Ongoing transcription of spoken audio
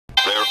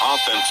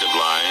offensive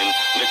line,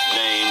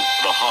 nicknamed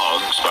the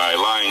Hogs by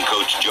line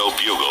coach Joe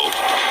Bugle,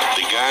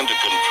 began to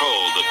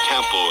control the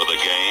tempo of the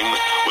game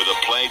with a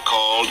play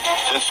called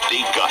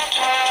 50 Gut.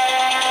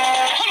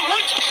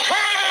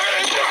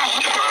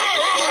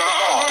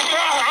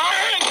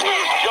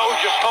 Joe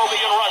Jacoby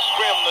and Russ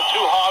Grimm, the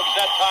two Hogs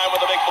that time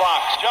with the big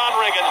blocks. John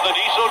Riggins, the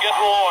Diesel,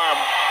 getting warm.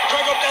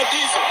 Crank up that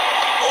Diesel.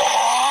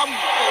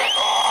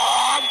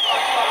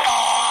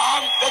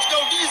 Let's go,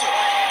 Diesel.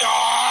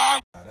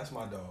 That's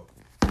my dog.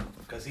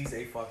 Because he's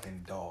a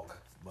fucking dog.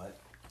 But,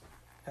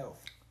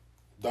 health.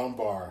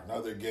 Dunbar,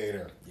 another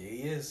Gator. Yeah, he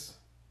is.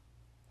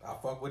 I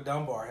fuck with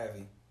Dunbar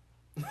heavy.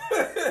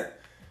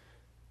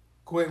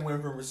 Quentin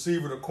went from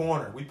receiver to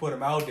corner. We put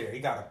him out there. He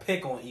got a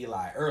pick on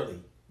Eli early.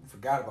 We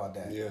forgot about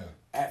that. Yeah.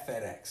 At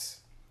FedEx.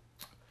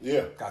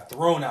 Yeah. Got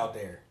thrown out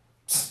there.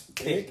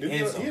 Pick. He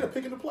had a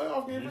pick in the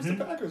playoff game against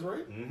the Packers,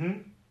 right? Mm-hmm.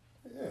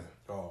 Yeah.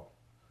 Oh.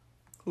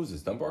 Who's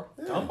this, Dunbar?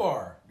 Yeah.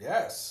 Dunbar.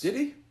 Yes. Did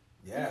he?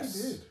 Yes.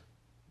 He did.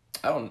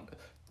 I don't.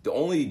 The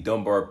only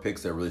Dunbar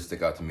picks that really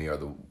stick out to me are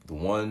the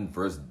one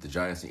versus the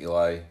Giants and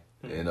Eli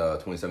in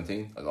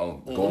 2017. Like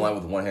on goal line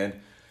with one hand.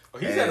 Oh,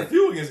 he's had a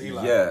few against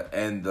Eli. Yeah,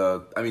 and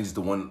just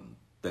the one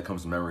that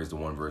comes to memory is the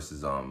one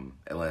versus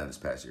Atlanta this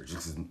past year.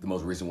 Just the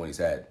most recent one he's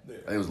had. Yeah. I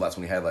think it was the last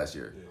one he had last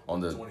year. Yeah,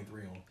 On the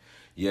 23 on.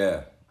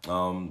 Yeah.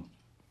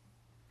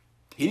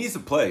 He needs to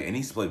play, and he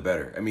needs to play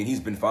better. I mean, he's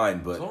been fine,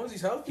 but As long as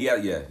he's healthy.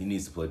 yeah, he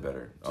needs to play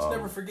better. Just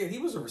never forget, he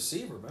was a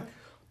receiver, man.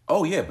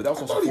 Oh yeah, but that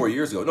was also 4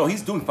 years ago. No,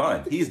 he's doing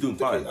fine. He is doing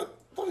fine. I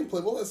thought he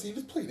played well last year. He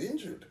just played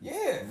injured.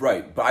 Yeah.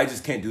 Right, but I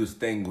just can't do this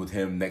thing with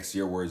him next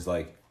year where it's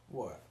like,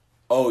 What?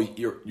 oh,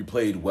 you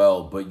played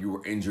well, but you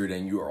were injured,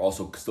 and you are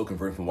also still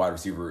converting from wide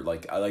receiver.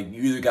 Like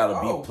you either gotta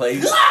be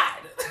played. God!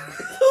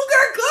 Who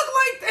got cooked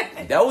like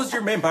that? That was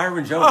your man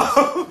Byron Jones.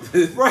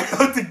 Right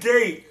out the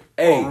gate.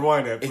 Hey,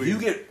 rewind that, if please. you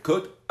get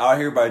cooked out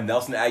here by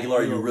Nelson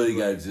Aguilar, you really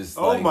gotta just.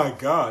 Oh like, my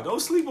God! Don't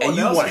sleep on And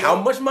you Nelson. want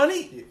how much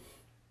money?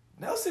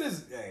 Nelson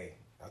is. Hey,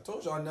 I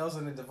told y'all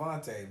Nelson and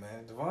Devontae,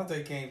 man.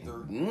 Devontae came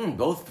through.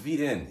 Both feet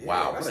in. Yeah,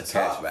 Wow, what a that's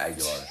catch tough. by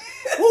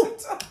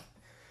Aguilar.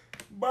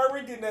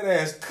 Byron getting that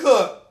ass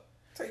cooked.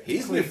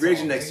 He's gonna be a free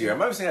agent next year. I'm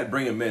not saying I'd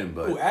bring him in,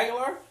 but Who,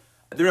 Aguilar?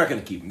 they're not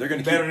gonna keep him. They're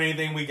gonna Better keep. than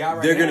anything we got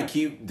right They're now. gonna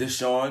keep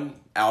Deshaun,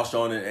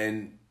 Alshon,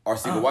 and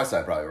Arcega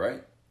Whiteside probably,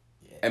 right?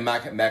 Yeah. And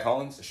Mac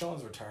Hollins.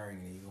 Sean's retiring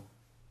an Eagle.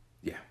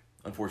 Yeah,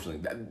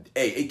 unfortunately,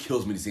 it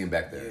kills me to see him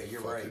back Yeah, there.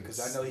 you're right. Because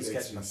I know he's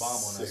catching a bomb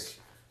on us.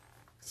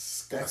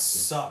 That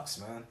Disgusting. sucks,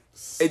 man.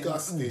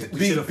 Disgusting.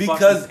 We should have because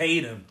fucking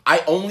paid him.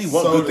 I only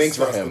want So good things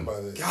for disgusted him.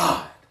 by this.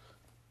 God,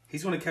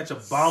 He's going to catch a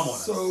bomb on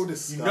us. So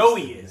disgusting, You know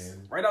he is.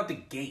 man. Right out the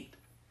gate.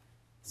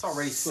 It's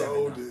already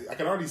So 7. I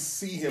can already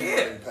see him Yeah.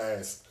 running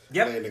past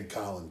Yep. Landon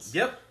Collins.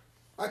 Yep.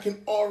 I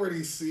can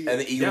already see and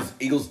the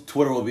Eagles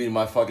Twitter will be in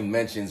my fucking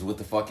mentions with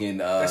the fucking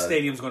That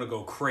stadium's going to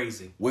go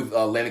crazy. with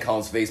Landon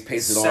Collins' face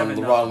pasted on 7-0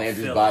 LeBron Landry's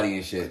Philly. body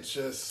and shit.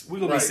 just We're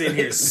going to be sitting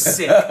here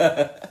sick.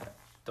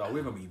 Dog,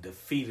 we're going to be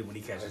defeated when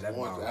he catches that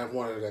bomb. I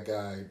wanted that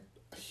guy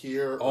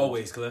here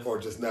Always, Cliff. or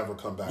just never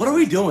come back. What are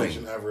we to this doing?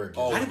 division Ever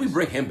again. How did we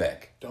bring him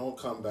back? Don't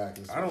come back.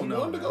 I don't know,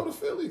 He wanted to man. go to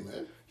Philly,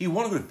 man. He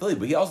wanted to go to Philly,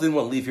 but he also didn't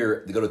want to leave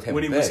here to go to Tampa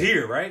When he Bay. was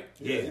here, right?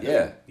 Yeah.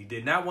 Yeah. He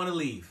did not want to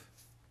leave.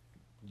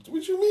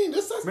 What you mean?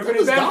 That's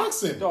Remember that was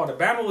the doxing. Dog, the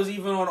Bama was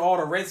even on all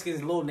the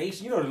Redskins Little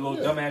Nation. You know the little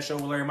dumbass show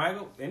with Larry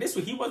Michael? And this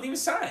one, he wasn't even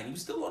signed. He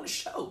was still on the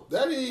show.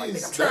 That is Like,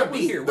 nigga, I'm trying to be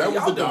here. What That are was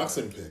y'all the doing?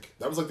 doxing pick.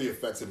 That was like the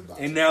effects of the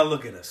doxing. And now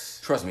look at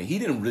us. Trust me, he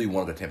didn't really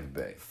want to go to Tampa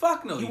Bay.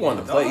 Fuck no. He wanted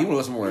didn't, to play. dog. He wanted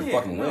to go somewhere and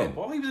fucking win.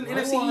 Boy, he was in He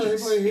NFC wanted to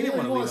East. play He here. didn't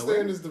want to He leave to stay in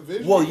nowhere. this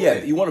division. Well, yeah,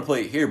 he wanted to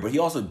play here, but he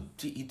also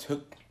he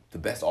took the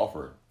best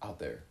offer out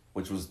there,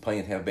 which was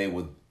playing in Tampa Bay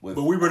with But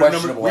we were the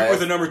questionable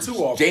number ass 2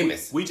 offer.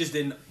 Jameis. We just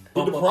didn't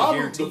But bump the up the problem,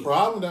 guarantee. the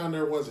problem down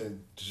there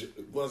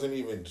wasn't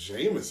even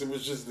Jameis. It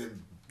was just that,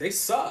 They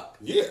suck.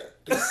 yeah,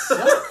 they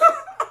suck.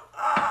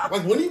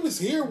 Like when he was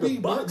here, we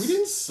Bucks.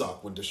 didn't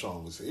suck when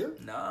Deshaun was here.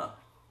 Nah.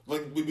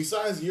 Like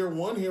besides year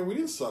one here, we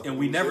didn't suck. And when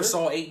we he was never here.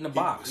 saw 8 in the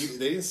box.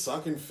 They didn't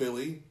suck in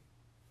Philly.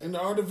 And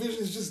our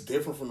division is just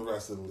different from the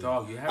rest of the league.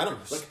 Dog, you have I to don't,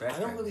 respect I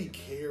don't that, really man.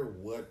 care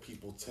what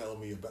people tell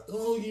me about.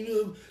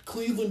 Oh,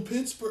 Cleveland,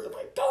 Pittsburgh.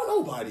 Like, don't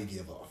nobody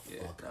give a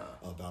fuck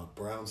about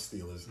Brown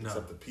Steelers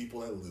except the people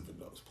that live in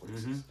those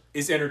places.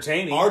 It's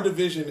entertaining. Our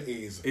division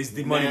is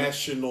the money.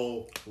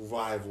 national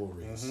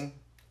rivalries.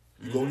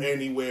 You go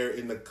anywhere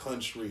in the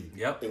country,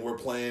 Yep. and we are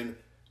playing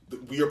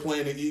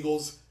the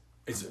Eagles.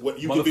 It's What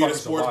you could be in a motherfuckers are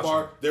sports watching.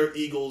 bar, they're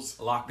Eagles.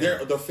 Locked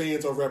in. The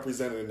fans are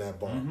represented in that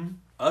bar.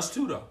 Us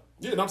too, though.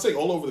 Yeah, and I'm saying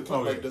all over the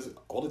country. Oh, yeah. Like,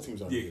 all the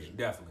teams are in Yeah, the division.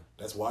 definitely.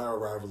 That's why our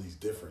rivalry is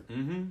different.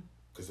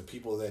 Because the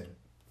people that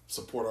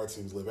support our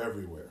teams live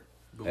everywhere.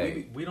 But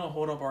Hey. we don't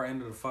hold up our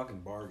end of the fucking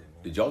bargain,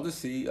 man. Did y'all just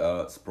see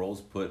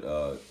Sproles put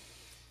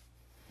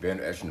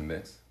Vander Esch in the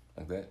mix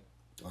like that?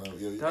 that's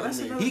you mean, another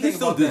He thing can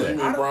still about do you that.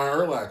 mean Brian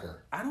Urlacher,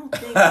 I don't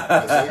think.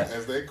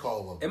 as they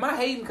call him. Am I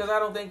hating because I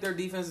don't think their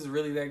defense is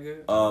really that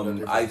good?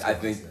 I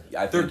think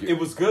It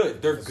was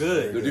good. They're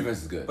good. their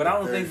defense is good. But I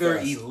don't Very think they're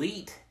fast.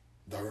 elite.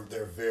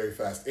 They're very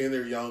fast. And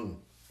they're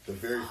young. They're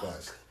very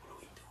fast.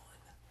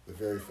 They're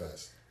very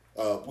fast.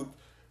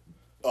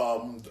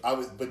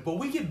 But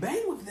we get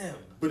banged with them.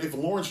 But if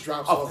Lawrence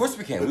drops Of off, course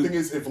we can. The thing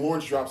is, if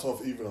Lawrence drops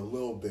off even a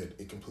little bit,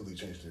 it completely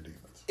changes their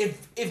defense.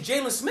 If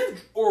Jalen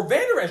Smith or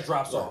Van Der Esch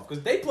drops off,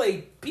 because they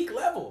play peak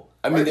level.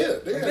 I mean,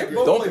 Right, they they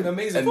both don't played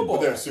amazing football.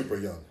 But they're super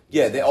young.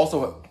 Yeah,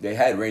 they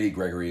had Randy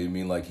Gregory. I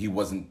mean, like he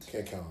wasn't.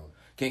 Can't count him.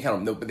 Can't count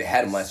him. No, but they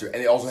had him last year,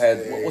 and they also had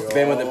what's the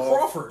band with them?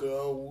 Crawford.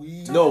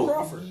 No,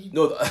 Crawford.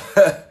 no,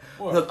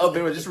 the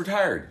other band just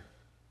retired.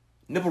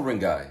 Nipple ring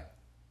guy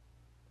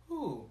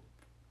Who?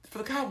 for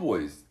the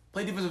Cowboys.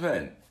 Play defensive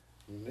end.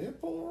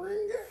 Nipple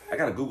ring guy? I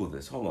gotta Google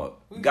this. Hold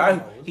up. We Guy,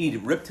 know. he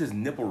ripped his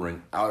nipple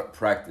ring out at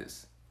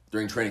practice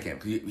during training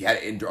camp. He had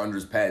it under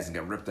his pads and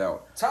got ripped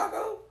out.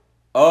 Taco?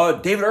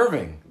 David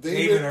Irving.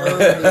 David Irving.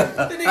 Irving.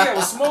 The nigga that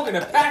was smoking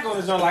a pack on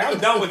his own, like, I'm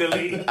done with the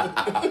league.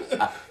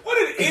 What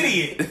an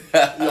idiot.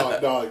 Yo,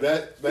 dog,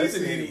 that He's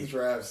an team idiot.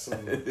 drafts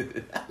some.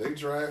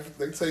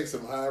 They take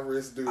some high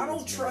risk dudes. I don't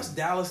man. trust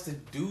Dallas to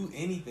do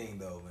anything,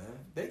 though, man.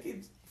 They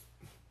could.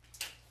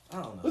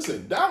 I don't know.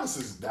 Listen,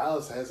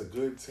 Dallas has a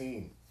good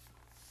team,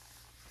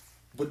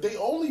 but they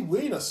only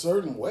win a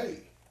certain way.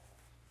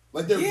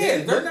 Like their Yeah,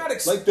 game- they're not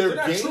like their they're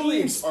not truly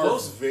games are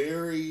explosive.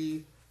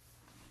 very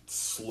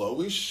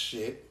slow as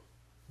shit.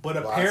 But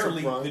Lots of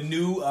apparently, runs. the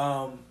new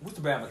what's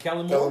the band?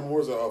 Kellen Kellen Moore.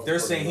 Moore's off. They're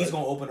saying he's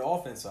going to open the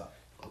offense up.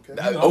 Okay.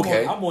 That- I'm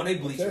okay. I'm on their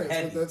bleacher Okay,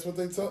 heavy. that's what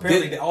they tell.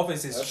 Apparently, the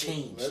offense has That's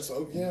changed.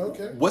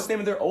 okay. What's the name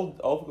of their old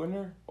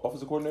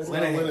offensive coordinator?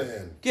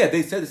 Linehan. Yeah,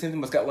 they said the same thing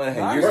about Scott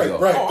Linehan years Right, ago.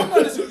 right. Oh, I'm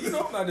not disagreeing.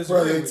 I'm not Bro,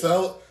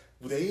 disagreeing.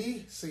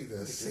 they say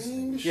the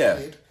same Yeah.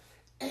 shit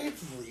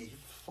every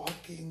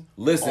fucking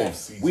Listen,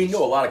 offseason. we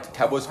know a lot of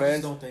Cowboys I just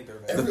fans. don't think they're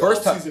bad. Every the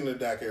first time- offseason in the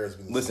Dak era has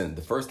been the Listen,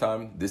 the first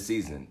time this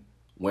season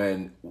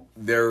when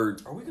their we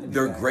gonna be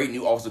their back? great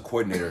new offensive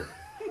coordinator,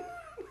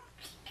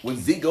 when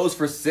Zeke goes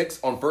for 6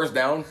 on first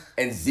down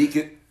and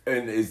Zeke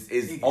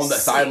is on the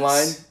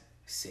sideline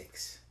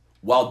Six.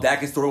 while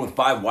Dak is throwing with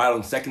 5 wide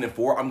on 2nd and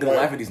 4, I'm gonna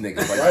Right. laugh at these niggas.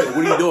 Like, Right. what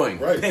are you doing?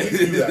 Right, please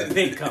do that.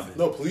 They ain't coming.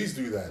 No, please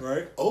do that.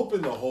 Right.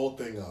 Open the whole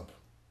thing up.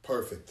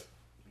 Perfect.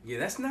 Yeah,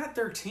 that's not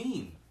their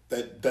team.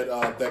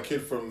 That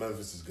kid from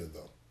Memphis is good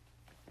though.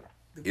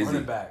 The Is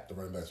running he? back. The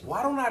running back's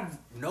Why don't I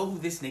know who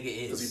this nigga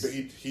because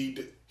is?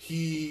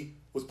 he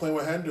was playing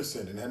with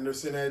Henderson, and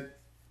Henderson had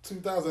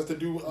 2,000. That's to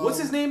do. What's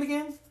his name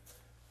again?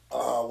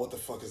 What the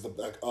fuck is the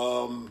back?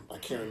 I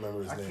can't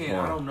remember his I name. can't.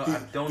 I don't know. I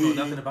don't know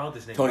nothing about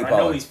this nigga. Tony but I know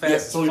Pollard. he's fast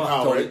as Tony fuck.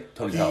 Powell. Tony- Right?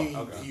 Tony He- Powell.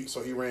 Okay.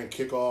 So he ran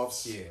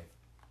kickoffs. Yeah.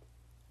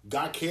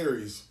 Got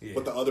carries, Yeah.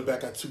 but the other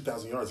back got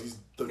 2,000 yards. He's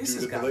the This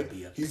has dude gotta that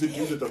be a he's the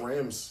dude that the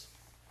Rams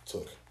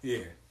took.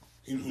 Yeah.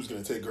 Who's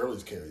going to take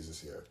Gurley's carries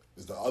this year?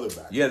 Is the other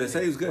back? Yeah, they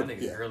say he was My good.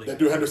 nigga Yeah. early. That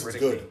dude Henderson's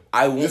good.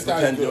 I won't This guy's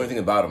pretend to know good. anything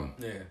about him.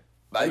 Yeah.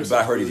 But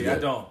I heard he's Yeah, I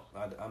good. don't.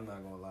 I'm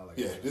not gonna lie like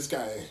Yeah, that. this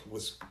guy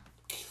was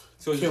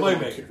So he's a killing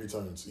on playmaker. kick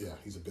returns. Yeah,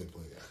 he's a big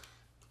player.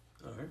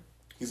 Yeah. All right.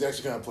 He's the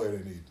actually kind of player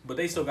they need. But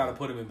they still got to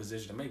put him in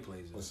position to make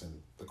plays.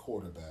 Listen, the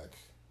quarterback,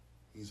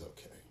 he's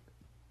okay.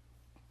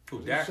 Who,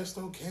 He's Dak? just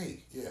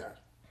okay. Yeah.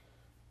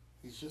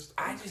 He's just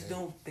I okay. just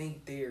don't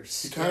think they're.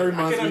 kinda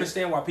reminds I can me-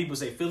 understand why people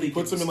say Philly. He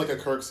puts can him in be like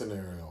a Kirk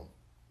scenario.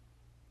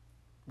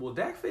 Well,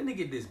 Dak finna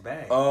get this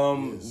bag.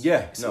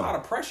 Yeah, it's a lot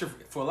of pressure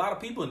for a lot of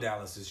people in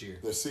Dallas this year.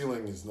 Their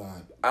ceiling is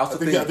not. I also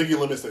think think- he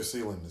limits their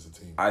ceiling as a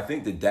team. I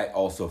think that Dak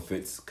also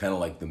fits kind of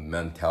like the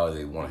mentality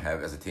they want to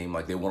have as a team.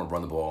 Like they want to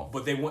run the ball.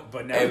 But they want.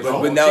 But now. And, they're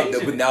but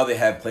changing now it. they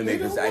have They playmakers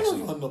don't to want actually.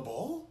 to run the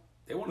ball.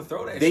 They want to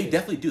throw that. They shit.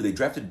 definitely do. They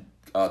drafted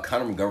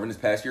Connor McGovern this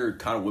past year,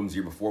 Connor Williams the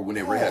year before when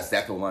they already had a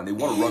stack of the line. They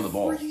want to run the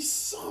ball. Every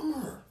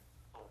summer,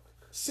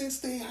 since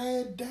they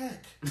had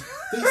Dak,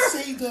 they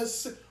say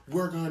that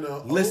we're gonna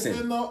Listen.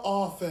 open the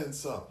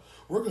offense up.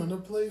 We're gonna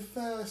play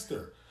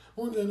faster.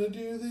 We're gonna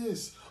do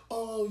this.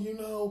 Oh,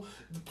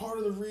 the part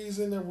of the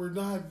reason that we're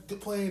not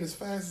playing as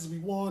fast as we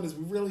want is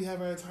we really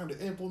haven't had time to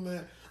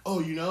implement.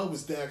 Oh, it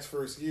was Dak's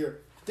first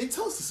year. They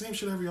tell us the same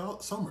shit every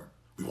summer.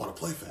 We want to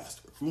play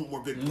faster. We want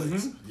more big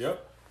plays.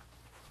 Yep.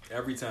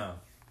 Every time.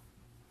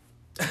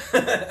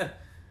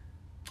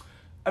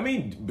 I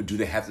mean, but do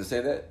they have to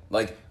say that?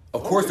 Like,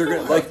 of Oh, course they they're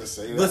don't gonna have like. to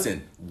say that.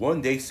 Listen,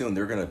 one day soon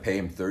they're gonna pay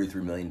him $33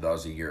 million a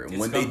year, and It's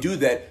when coming. they do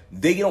that,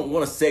 they don't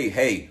want to say,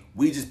 "Hey,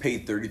 we just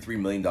paid $33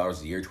 million a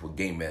year to a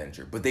game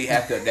manager." But they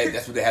have to.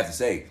 That's what they have to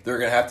say. They're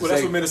gonna have to Well,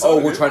 that's say, what Minnesota "Oh,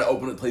 we're did. trying to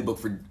open the playbook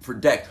for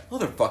Dak." No,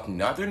 they're fucking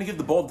not. They're gonna give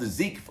the ball to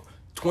Zeke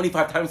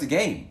 25 times a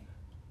game.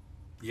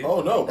 Yeah.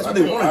 Oh no! That's But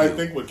what they wanna I do.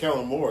 think with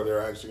Kellen Moore,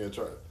 they're actually gonna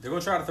try. They're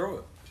gonna try to throw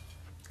it,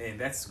 and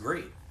that's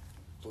great.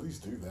 Please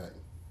do that.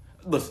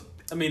 Listen,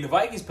 I mean, the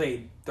Vikings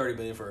paid $30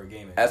 million for a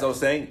game. as I was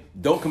saying,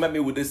 don't come at me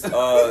with this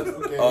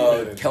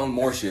Okay. Kellen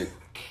Moore shit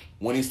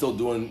when he's still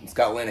doing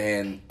Scott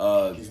Linehan.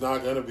 He's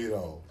not gonna be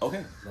though.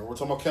 Okay. Now, we're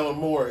talking about Kellen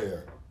Moore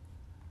here,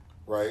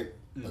 right?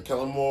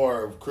 Kellen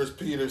Moore, Chris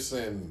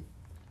Peterson,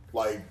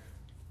 like.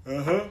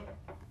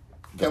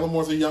 Kellen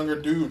Moore's a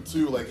younger dude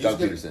too. Like he's Doug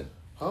getting- Peterson.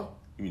 Huh?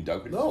 You mean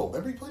Doug Peterson? No,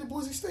 remember he played at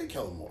Boise State.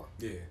 Kellen Moore.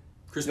 Yeah.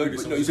 Chris No,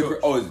 Peterson. no, was he's a, coach.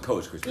 oh, he's a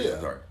coach, Chris Peterson.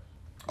 Yeah. Sorry.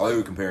 I thought you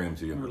were comparing him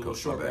to the Remember other the little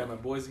coach. short My bad. man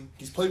at Boise?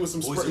 He's played with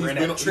some Boise spread.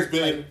 ran that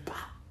trick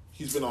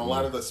He's been on a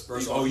lot of the.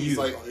 Versus He's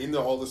OU. like into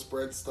all the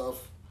spread stuff.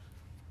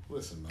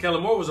 Listen, man.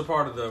 Kellen Moore was a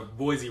part of the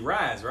Boise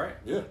Rise, right?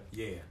 Yeah.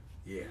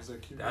 Yeah. Was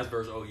that cute? That's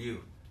versus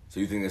OU. So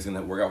you think it's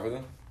gonna work out for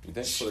them? You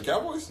think? For the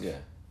Cowboys? Yeah.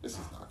 This is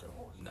not going to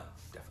work. No,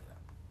 definitely not.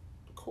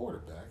 The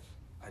quarterback.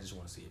 I just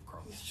want to see if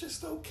Chrome. He's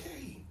just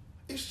okay.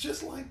 It's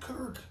just like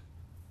Kirk.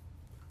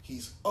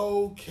 He's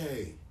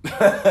okay.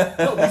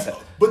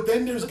 But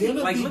then there's gonna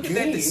be look games. at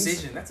that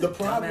decision. That's a the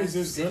problem dumbass is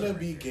there's decision gonna right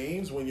be there.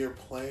 games when you're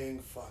playing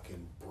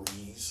fucking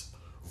Breeze,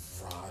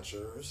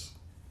 Rodgers,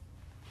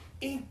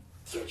 and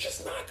you're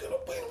just not gonna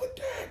win with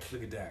Dak.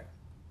 Look at Dak.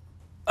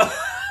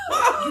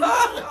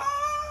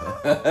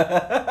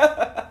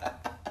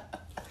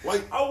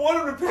 Like I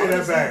want him to pay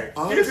that bag.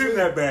 Give honestly, him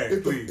that bag,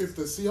 if please. if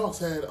the Seahawks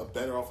had a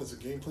better offensive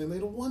game plan,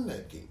 they'd have won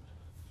that game.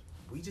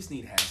 We just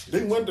need Haskins.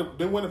 They went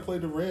to play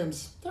the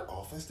Rams. Their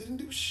offense didn't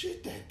do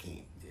shit that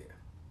game. Yeah.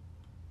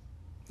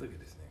 Look at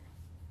this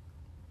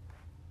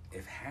nigga.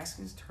 If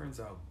Haskins turns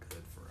out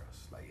good for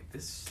us, like if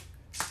this.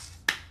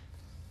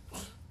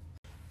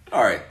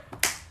 All right.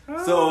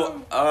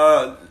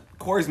 So,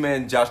 Corey's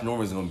man, Josh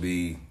Norman's going to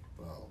be...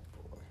 Oh,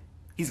 boy.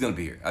 He's going to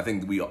be here. I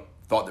think we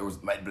thought there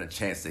might have been a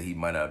chance that he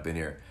might not have been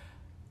here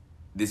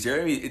this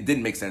year. I mean, it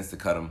didn't make sense to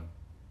cut him.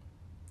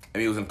 I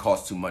mean, it was going to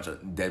cost too much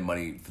dead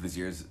money for this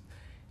year's.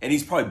 And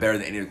he's probably better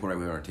than any other quarterback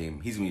we have on our team.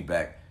 He's going to be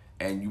back.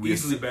 And we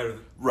Easily better than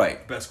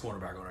right. best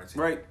cornerback on our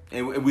team. Right.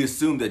 And we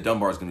assume that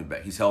Dunbar's going to be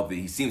back. He's healthy.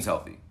 He seems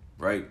healthy.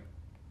 Right?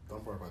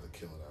 Dunbar about to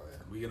kill it out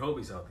here. We can hope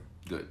he's healthy.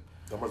 Good.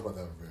 Dunbar's about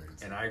to have a very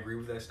good And I agree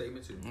with that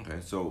statement too.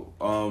 Okay. So,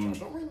 Josh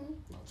Norman,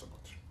 not so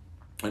much.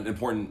 an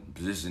important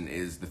position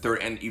is the third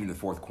and even the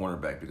fourth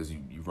cornerback because you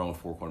run with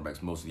four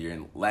cornerbacks most of the year.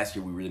 And last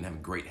year we really didn't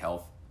have great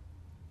health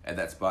at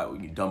that spot.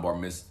 Dunbar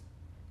missed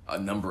a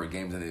number of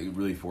games, and it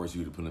really forced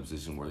you to put in a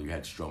position where you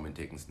had Stroman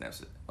taking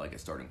snaps at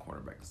starting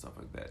cornerback and stuff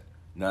like that.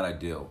 Not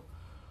ideal.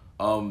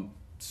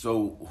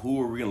 So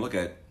who are we gonna look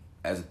at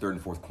as the third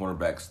and fourth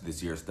cornerbacks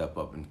this year step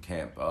up in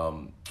camp?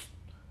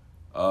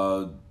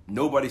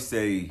 Nobody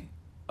say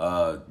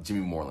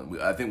Jimmy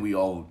Moreland. I think we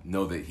all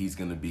know that he's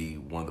gonna be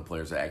one of the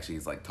players that actually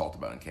is talked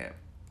about in camp.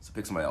 So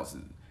pick somebody else.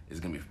 Is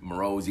it gonna be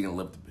Moreau? Is he gonna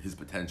live up to his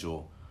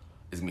potential?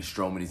 Is it gonna be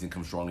Stroman? He's gonna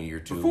come strong in year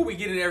two. Before we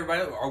get into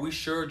everybody, are we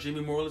sure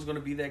Jimmy Moreland's going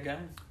to be that guy?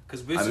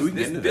 Because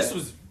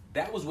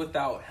that was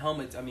without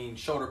helmets. I mean,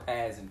 shoulder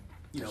pads and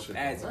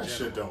pads. That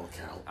shit don't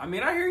count. I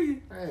mean, I hear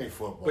you, That ain't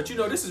football. but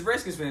this is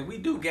Redskins fan. We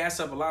do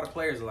gas up a lot of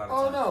players a lot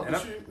of Oh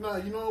times. no,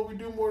 you know what we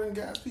do more than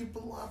gas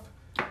people up?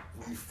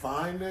 We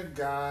find a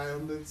guy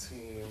on the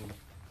team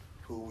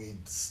who we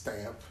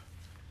stamp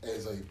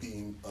as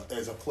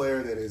a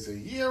player that is a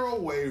year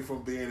away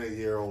from being a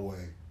year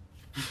away.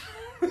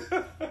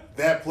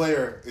 That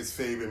player is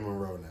Fabian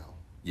Moreau now.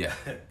 Yeah.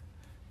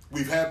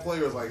 We've had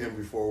players like him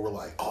before. We're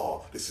like,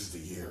 oh, this is the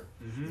year.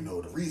 Mm-hmm.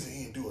 The reason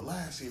he didn't do it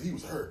last year, he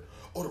was hurt.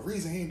 Oh, the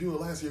reason he didn't do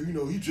it last year,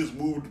 he just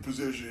moved the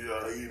position.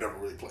 He never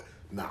really played.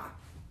 Nah.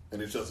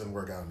 And it just didn't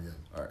work out in the end.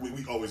 All right.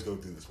 We always go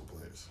through this with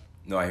players.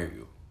 No, I hear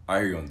you. I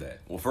hear you on that.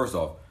 Well, first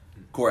off,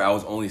 Corey, I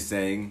was only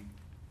saying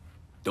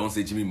don't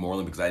say Jimmy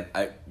Moreland because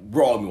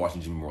we're all gonna be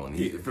watching Jimmy Moreland.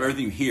 For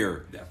everything you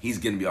hear, he's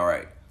gonna be all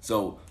right.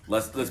 So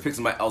let's pick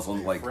somebody else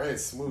on Fred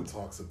Smoot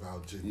talks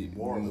about Jimmy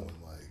Moreland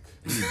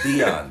like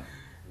Dion.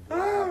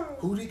 Wow.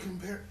 Who did he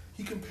compare?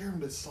 He compared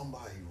him to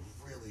somebody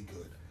really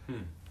good.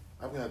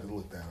 I'm gonna have to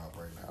look that up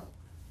right now.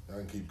 I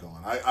can keep going.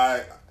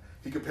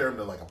 He compared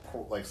him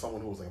to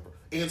someone who was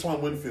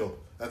Antoine Winfield.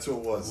 That's who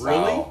it was. Really?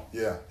 Wow.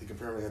 Yeah, he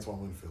compared him to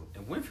Antoine Winfield.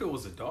 And Winfield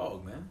was a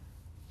dog, man.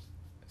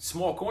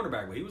 Small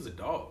cornerback, but he was a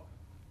dog.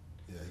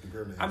 Yeah, he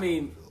compared him to Antoine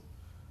Winfield.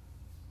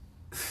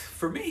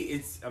 For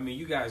me,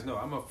 you guys know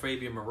I'm a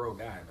Fabian Moreau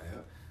guy,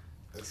 man.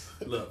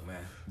 Look,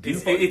 man,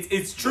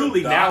 it's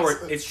truly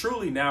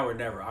now or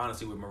never,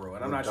 honestly, with Moreau.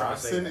 And I'm not trying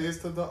to say that. Is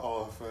to the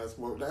offense.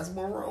 That's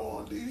Moreau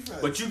on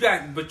defense.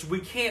 But we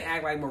can't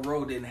act like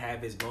Moreau didn't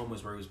have his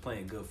moments where he was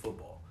playing good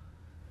football.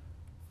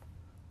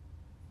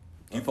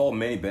 You follow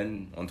Manny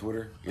Ben on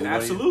Twitter?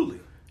 Absolutely.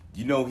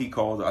 He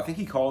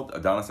called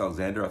Adonis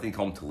Alexander. I think he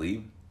called him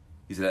Talib.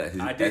 He said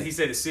that He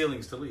said his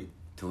ceiling's Talib.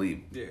 Talib.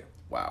 Yeah.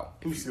 Wow.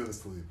 Who's still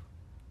Talib?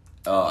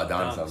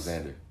 Adonis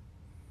Alexander.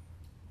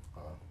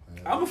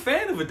 I'm a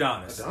fan of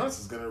Adonis. Adonis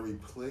is going to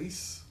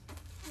replace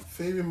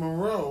Fabian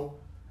Moreau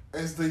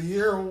as the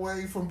year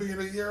away from being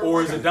a year away.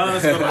 Or is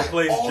Adonis going to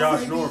replace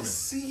Josh Norman?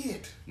 See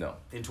it. No.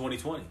 In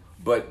 2020.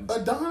 But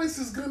Adonis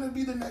is going to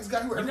be the next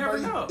guy who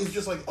everybody never know. is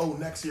just like,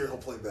 next year he'll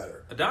play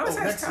better. Adonis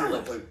has next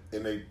talent. year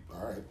he'll play.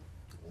 All right.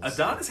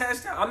 Adonis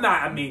has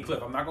talent.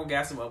 Cliff, I'm not going to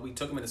gas him up. We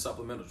took him in the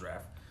supplemental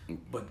draft.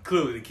 But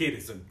clearly the kid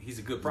he's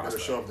a good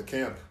prospect. He better show up to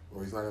camp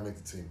or he's not going to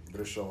make the team. He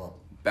better show up.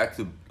 Back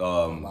to a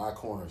lot of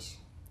corners.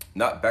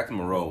 Not back to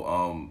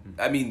Moreau.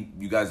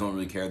 You guys don't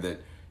really care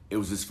that it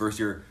was his first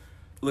year.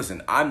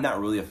 Listen, I'm not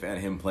really a fan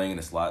of him playing in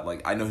the slot.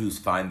 I know he was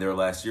fine there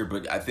last year,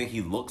 but I think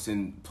he looks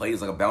and plays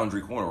like a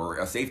boundary corner or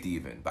a safety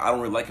even. But I don't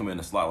really like him in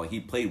the slot.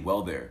 He played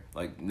well there.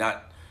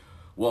 Not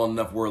well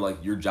enough where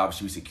your job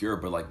should be secure,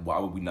 but why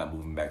would we not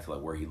move him back to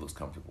where he looks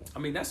comfortable? I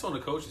mean, that's on the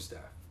coaching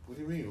staff. What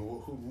do you mean?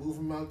 Who move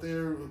him out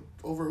there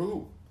over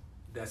who?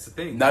 That's the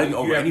thing. Not even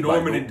over you have anybody.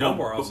 Norman and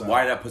Dunbar but outside.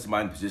 why not put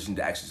somebody in a position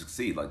to actually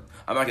succeed? Like,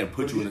 I'm not going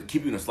to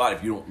keep you in a slot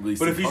if you don't really.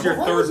 But if he's your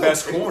Moreau third was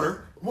best okay.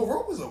 corner,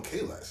 Moreau was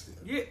okay last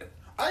year. yeah,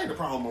 I had the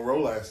problem with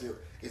Moreau last year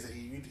is that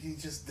he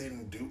just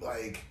didn't do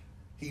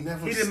he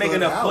never. he didn't make stood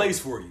enough out. plays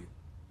for you.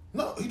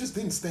 No, he just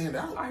didn't stand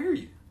out. I hear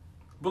you,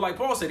 but like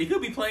Paul said, he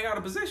could be playing out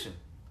of position.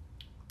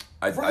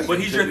 Right. But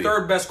he's your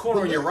third best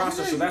corner But on your yeah,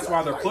 roster, so that's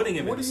why they're putting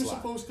him in the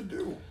slot. What are you supposed to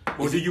do?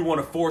 Or do you want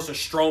to force a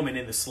Strowman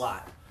in the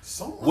slot?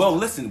 Someone. Well,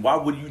 listen. Why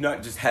would you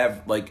not just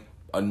have like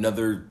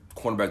another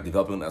cornerback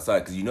developing on the outside?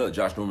 Because you know that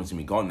Josh Norman's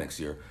gonna be gone next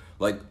year.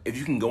 Like, if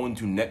you can go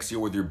into next year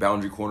with your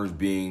boundary corners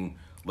being,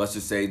 let's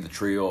just say, the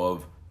trio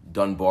of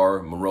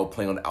Dunbar, Moreau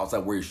playing on the outside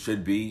where he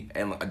should be,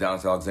 and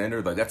Adonis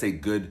Alexander, like that's a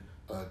good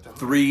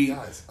three.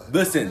 Guys,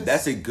 listen,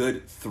 that's a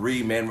good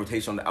 3-man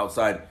rotation on the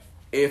outside.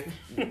 If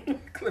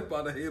Clip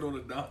out the head on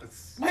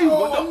Adonis.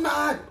 No, I'm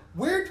not.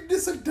 Where did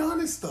this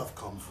Adonis stuff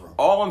come from?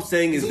 all I'm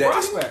saying is that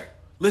Prospect.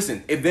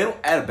 listen, if they don't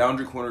add a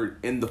boundary corner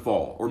in the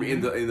fall or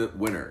in the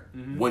winter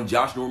when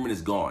Josh Norman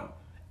is gone,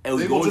 and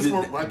we They go will just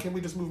into why can't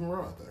we just move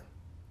Moreau out there?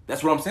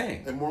 that's what I'm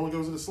saying. And Moreau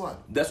goes to the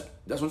slot. That's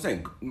what I'm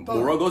saying.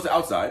 Moreau goes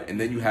outside, and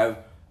then you have.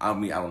 I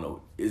mean, I don't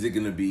know. Is it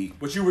gonna be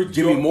But you were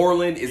Jimmy going-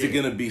 Moreland? Is it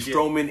gonna be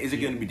Strowman? Is it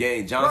gonna be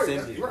Danny Johnson?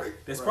 Right.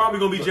 It's right. probably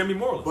going to be Jimmy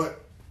Moreland.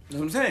 But That's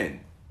what I'm saying.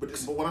 but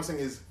what I'm saying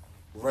is,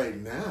 right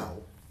now,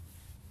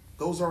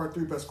 those are our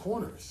 3 best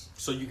corners.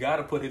 So you got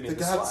to put him in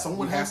the slot.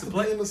 Someone You have has to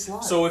be in the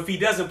slot. So if he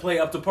doesn't play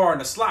up to par in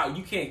the slot,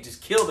 you can't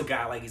just kill the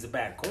guy like he's a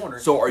bad corner.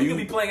 So are He you- could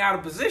be playing out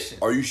of position?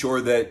 Are you sure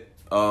that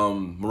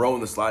Moreau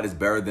in the slot is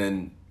better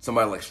than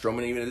somebody like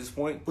Strowman even at this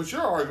point? But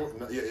you're arguing.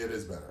 No, yeah, it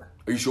is better.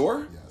 Are you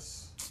sure?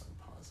 Yes,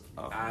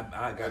 I'm positive.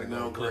 I got to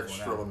know go Cliff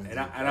Greg on that one.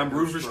 Strowman's And I'm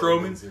rooting for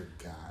Strowman's Strowman, your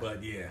guy.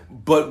 but yeah.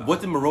 But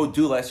what did Moreau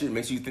do last year that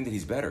makes you think that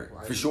he's better?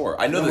 Right. For sure.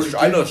 I know what that he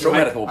I know didn't do. Strowman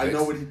had a couple I know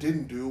picks. what he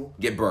didn't do.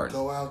 Get burned.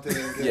 Go out there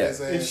and get Yeah. his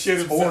And ass shit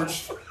himself.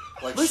 torched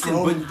like Listen,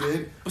 Strowman but-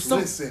 did. but some-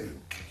 Listen,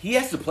 He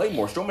has to play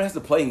more. Strowman has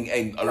to play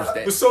and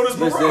understand. But so does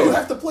Listen. Moreau. you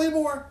have to play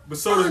more. But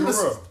so does Earn the-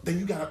 Moreau. Then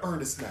you gotta earn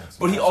the snaps.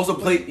 But he also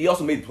played. He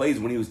also made plays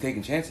when he was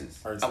taking chances.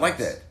 Earn I like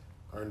snaps. that.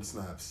 Earn the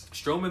snaps.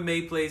 Strowman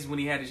made plays when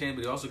he had a chance,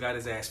 but he also got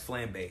his ass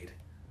flambéed.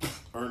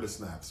 Earn the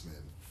snaps,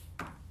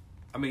 man.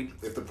 I mean,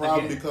 If the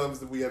problem again, becomes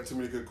that we have too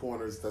many good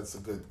corners, that's a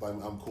good. I'm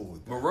cool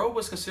with that. Moreau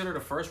was considered a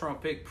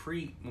first-round pick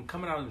when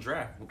coming out in the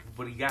draft,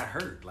 but he got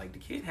hurt. Like, the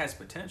kid has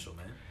potential,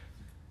 man.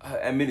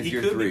 I mean, it's He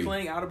year could be 3.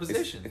 playing out of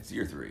position. It's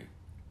year 3.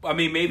 I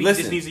mean, maybe he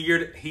Listen. just needs a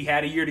year. He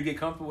had a year to get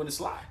comfortable in the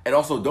slot. And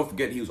also, don't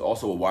forget, he was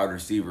also a wide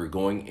receiver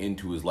going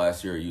into his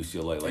last year at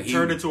UCLA. Like He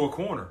turned into a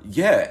corner.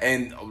 Yeah,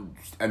 and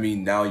I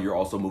mean, now you're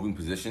also moving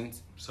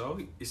positions. So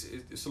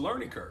it's a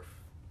learning curve.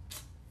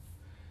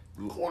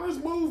 Corners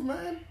move,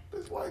 man.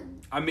 It's like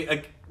I mean,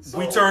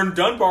 we turned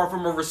Dunbar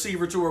from a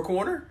receiver to a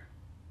corner.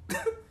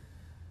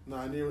 no.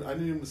 I need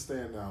him to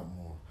stand out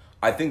more.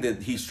 I think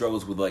that he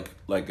struggles with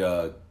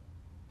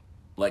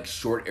like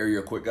short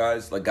area quick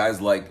guys, like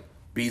guys like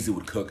Beasley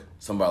would cook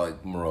somebody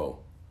like Moreau,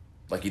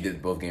 like he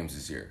did both games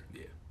this year.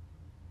 Yeah.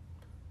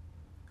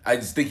 I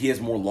just think he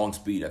has more long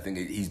speed. I think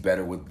he's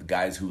better with the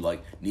guys who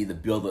like need the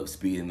build up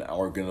speed and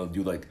are gonna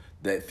do like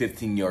that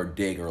 15-yard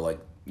dig or like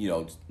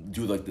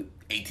do like the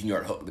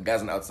 18-yard hook. The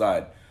guys on the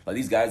outside, like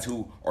these guys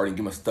who are gonna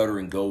give him a stutter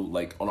and go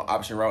like on an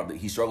option route, that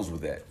he struggles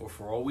with that. Or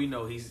for all we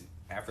know, he's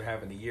after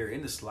having a year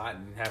in the slot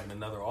and having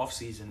another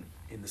offseason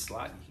in the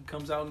slot, he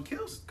comes out and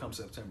kills come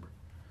September.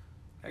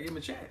 I give him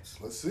a chance.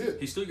 Let's see it.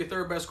 He's still your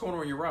third best corner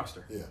on your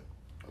roster. Yeah,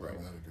 Right. I'd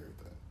agree with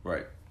that.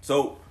 Right.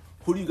 So,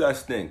 who do you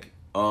guys think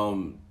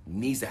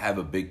needs to have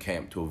a big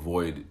camp to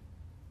avoid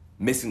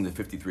missing the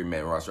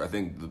 53-man roster? I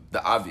think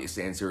the obvious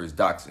answer is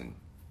Doxson,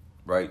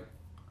 right?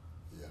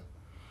 Yeah.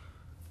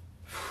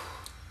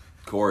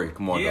 Corey,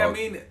 come on, Yeah, dog. I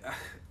mean,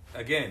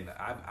 again,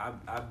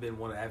 I've been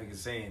one of the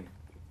advocates saying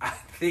I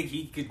think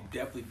he could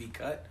definitely be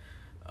cut,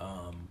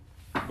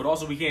 but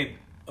also we can't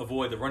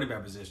avoid the running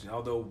back position.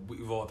 Although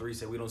we've all three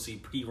said we don't see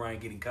P. Ryan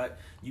getting cut,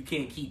 you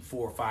can't keep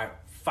 4 or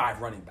 5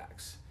 running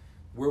backs.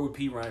 Where would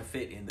P. Ryan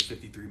fit in the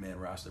 53-man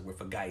roster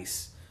with a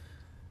Geis,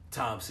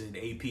 Thompson,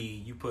 AP?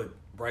 You put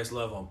Bryce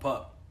Love on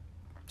PUP.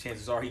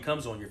 Chances are he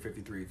comes on your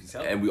 53 if he's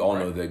healthy. And we all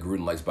right? know that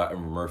Gruden likes Byron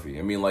Murphy.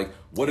 I mean, like,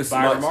 what is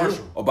Byron somebody-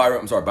 Marshall. Oh,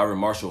 Byron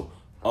Marshall.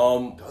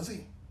 Does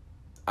he?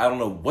 I don't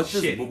know. What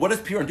Shit.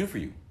 does P. Ryan do for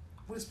you?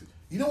 What is?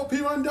 You know what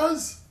P-Run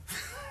does?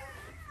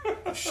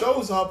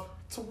 Shows up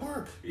to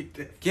work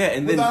Yeah,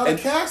 and then without a and,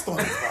 cast on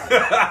his body.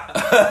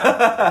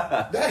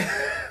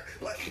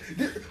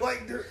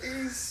 like there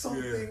is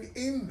something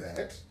in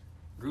that.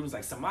 Gruden's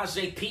like,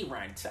 Samaje P.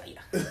 Ryan, tell ya.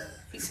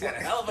 He's had a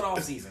hell of an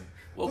offseason.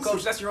 Well, Listen,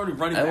 Coach, that's your only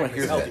running I don't back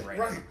wanna that's hear healthy that. right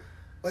Right. now.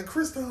 Like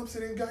Chris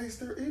Thompson and guys,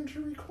 their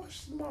injury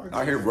question marks.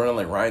 out here running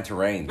like Ryan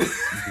Terrain.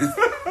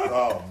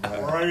 Oh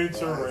man. Ryan That's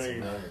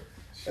Terrain. right.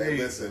 Hey,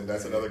 listen,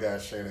 that's another guy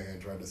Shanahan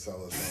tried to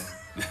sell us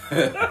on.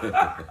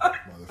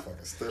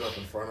 Motherfucker stood up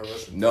in front of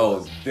us and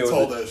No, there was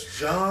told a- us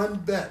John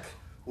Beck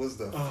was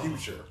the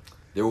future.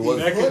 There He was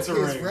Beck put and his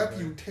Terrain, man.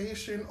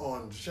 reputation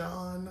on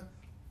John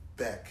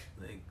Beck.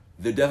 Like,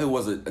 there definitely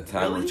was a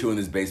time or Really? two in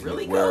this basement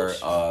Really, where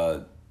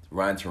Coach?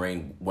 Ryan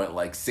Terrain went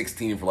like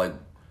 16 for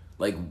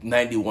like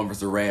 91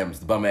 versus the Rams,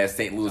 the bum ass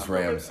St. Louis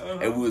Rams,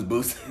 and we was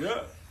boosting.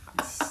 Yeah.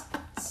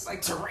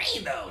 Like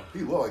Terrain though. He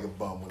looked like a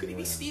bum. Could he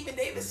be Stephen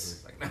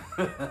Davis?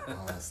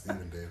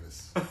 Stephen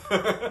Davis.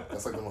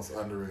 That's like the most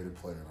underrated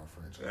player in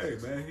our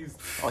franchise. Hey man, he's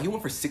He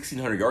went for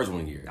 1,600 yards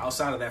one year.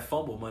 outside of that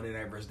fumble Monday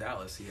night versus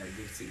Dallas. He had a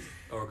good season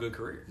or a good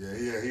career.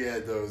 Yeah, he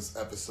had those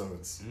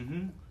episodes.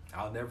 Mm-hmm.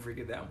 I'll never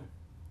forget that one.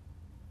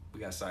 We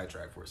got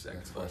sidetracked for a second.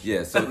 Next question.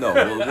 Yeah. So no.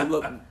 Well,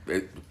 look.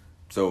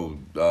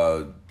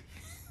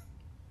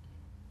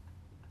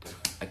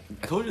 I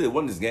told you they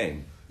won this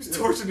game. He's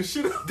torching the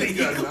shit out of the He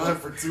got Eagles. 9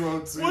 for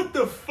 202. What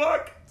the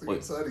fuck? Wait.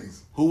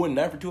 Tutties. Who won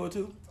 9 for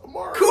 202?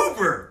 Amari.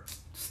 Cooper.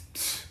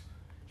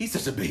 He's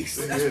such a beast.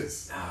 He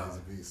is. He's a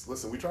beast.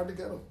 Listen, we tried to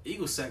get him.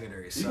 Eagles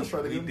secondary. Eagles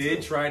tried to We get him,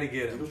 did too. try to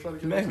get him. Eagles tried to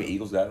get Imagine him. me,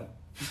 Eagles got him.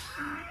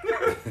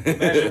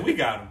 Imagine we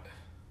got him.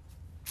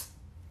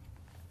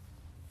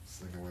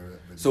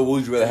 So what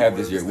would you rather have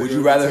this year? Would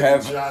you rather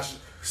have Josh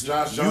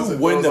Johnson?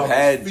 wouldn't throws have off his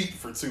had feet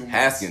for 2 months.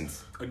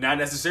 Haskins Not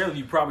necessarily.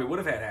 You probably would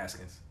have had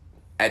Haskins.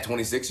 at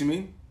 26? You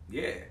mean?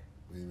 Yeah. What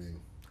do you mean?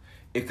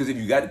 Because if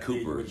you got you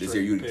Cooper would this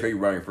trade year, you would pick. trade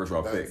around your first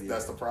round pick.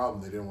 That's the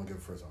problem. They didn't want to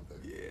give a first round pick.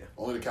 Yeah.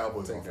 Only the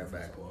Cowboys Take offered that first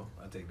back, round. Will.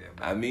 I'll take that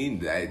back. I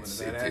mean, it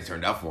Haskins.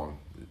 turned out for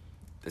him.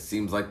 That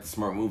seems like the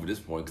smart move at this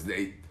point because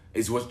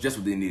it's just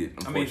what they needed.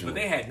 I Unfortunately, mean, but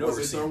they had no Was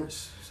it though?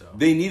 receivers. So.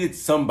 They needed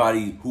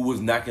somebody who was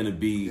not going to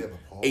be Yeah,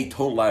 but Paul- a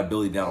total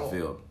liability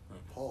downfield.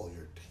 Paul,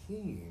 your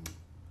team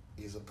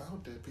is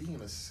about to be in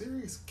a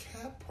serious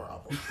cap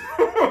problem.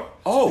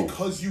 Oh,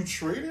 Because you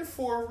traded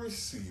for a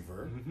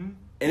receiver.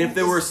 and if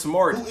they were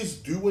smart, Who is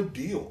due a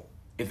deal.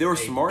 if they were A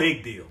smart,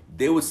 big deal.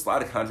 they would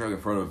slide a contract in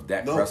front of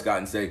Dak No. Prescott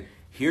and say,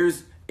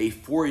 "Here's a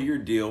 4-year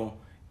deal.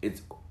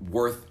 It's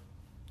worth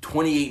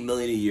 $28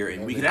 million a year,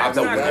 and we can Dak's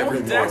opt out not whenever going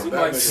you to Dak's want."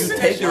 like You six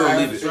take it or shots.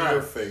 leave it. In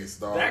your face,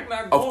 dog. Dak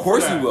not Of going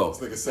course for he that. will. This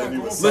nigga sent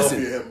you a Listen.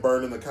 selfie of him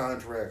burning the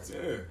contract.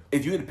 Yeah.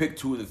 If you had to pick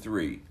 2 of the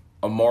 3,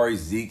 Amari,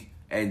 Zeke,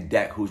 and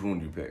Dak, which one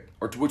would you pick?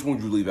 Or which one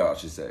would you leave out, I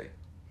should say?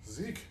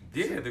 Zeke.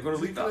 Yeah, they're gonna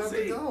leave out have to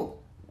Zeke. go.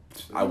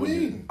 I What do you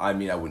wouldn't. mean? I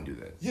mean, I wouldn't do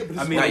that. Yeah, but this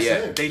I is mean, what I'm not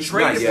yet. saying. They This is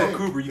traded what I'm yet. for saying.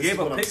 Cooper. You This is gave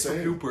what up I'm picks for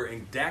saying. Cooper,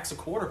 and Dak's a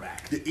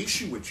quarterback. The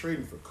issue with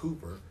trading for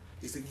Cooper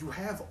is that you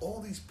have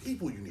all these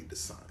people you need to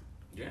sign.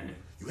 Yeah.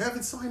 You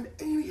haven't signed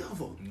any of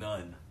them.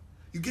 None.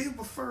 You gave up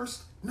a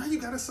first. Now you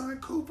got to sign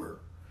Cooper.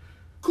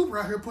 Cooper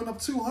out here putting up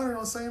 200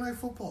 on Sunday Night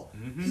Football.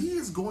 He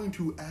is going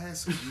to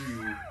ask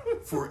you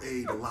for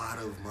a lot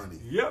of money.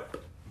 Yep.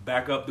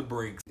 Back up the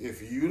brinks.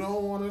 If you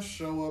don't want to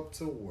show up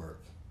to work,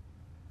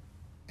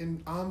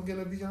 and I'm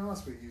going to be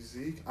honest with you,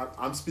 Zeke,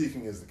 I'm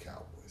speaking as the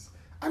Cowboys.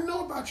 I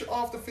know about your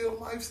off-the-field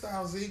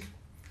lifestyle, Zeke.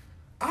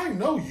 I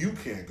know you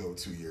can't go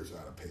 2 years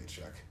without a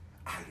paycheck.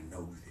 I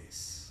know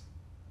this.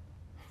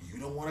 You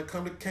don't want to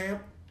come to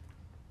camp?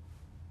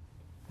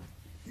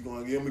 You're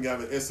going to give me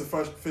an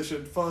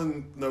insufficient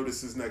fund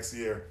notices next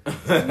year.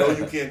 I know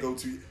you can't go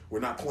to... We're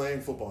not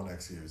playing football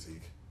next year,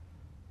 Zeke.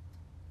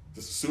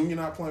 Just assume you're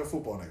not playing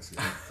football next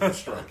year. For the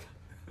strike.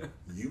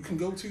 You can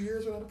go 2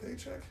 years without a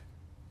paycheck?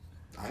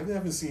 I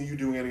haven't seen you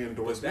doing any But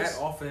endorsements.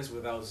 that offense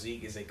without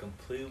Zeke is a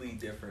completely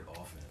different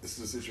offense. This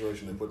is a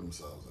situation they put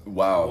themselves in.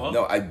 Wow. Well-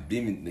 No, I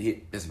didn't even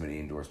hit this many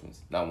endorsements.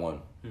 Not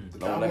one.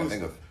 Not one I can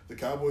think of. The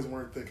Cowboys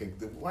weren't thinking,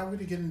 why would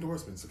he get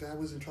endorsements? The guy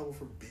was in trouble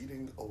for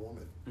beating a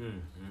woman.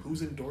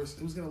 Who's endorsed?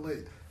 Who's going to lay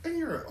it? And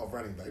you're a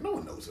running back. No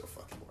one knows who the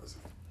fuck he was.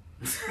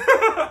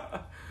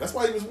 That's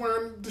why he was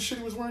wearing the shit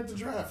he was wearing at the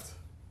draft.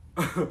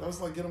 That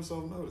was like, get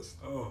himself noticed.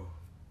 Oh.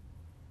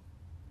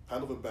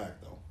 Hell of a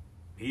back, though.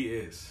 He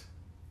is.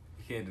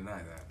 You can't deny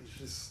that. He's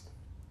just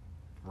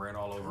Ran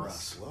all over kinda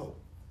us. slow.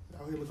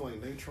 Out here looking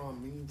like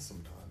Natron Mean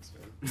sometimes,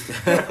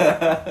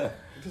 man.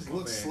 He just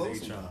looks Man, slow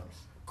Natron. sometimes.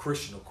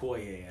 Christian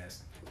Okoye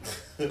ass.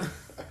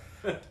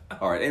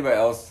 All right. Anybody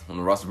else on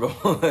the roster, bro?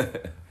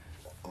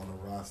 On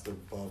a roster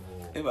bubble.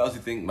 Anybody else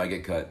you think might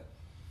get cut?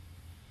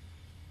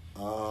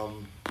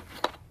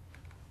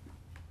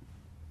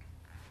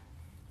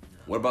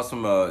 What about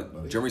some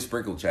Jeremy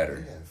Sprinkle They chatter?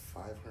 had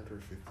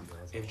 550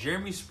 yards. If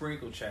Jeremy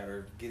Sprinkle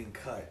chatter getting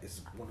cut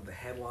is one of the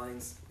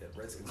headlines at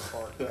Redskins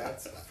Park,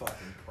 that's a fucking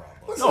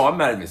problem. No, I'm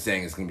not even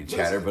saying it's gonna be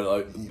chatter,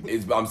 but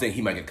I'm saying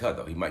he might get cut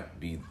though. He might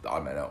be the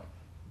odd man out.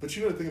 But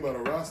you know the thing about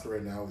our roster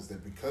right now is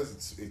that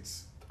because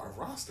it's our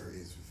roster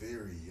is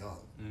very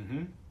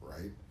young,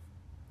 right?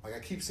 Like I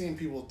keep seeing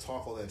people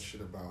talk all that shit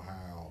about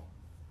how,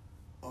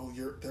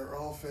 their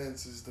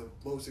offense is the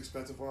most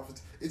expensive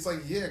offense. It's like,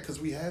 yeah, because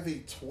we have a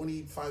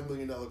 $25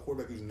 million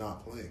quarterback who's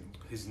not playing.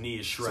 His knee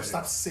is So shredded.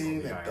 stop saying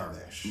on the that IR.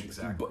 dumbass shit.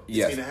 Exactly. But It's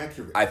yes,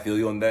 inaccurate. I feel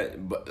you on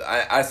that. But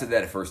I said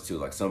that at first too.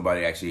 Like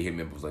somebody actually hit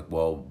me up and was like,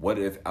 "Well, what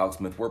if Alex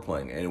Smith were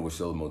playing and it was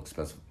still the most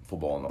expensive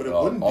football in But it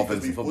wouldn't because we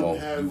offensive football?"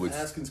 wouldn't have you would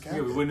Haskins Yeah,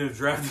 captain. we wouldn't have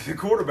drafted a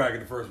quarterback in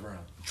the first round.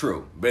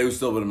 true, but it would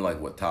still would have been like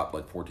what top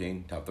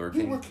 14, top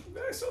 13. Yeah,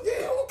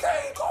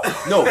 okay,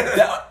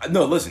 go.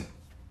 No, listen.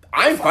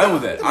 I'm fine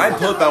with that. I'm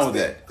totally fine with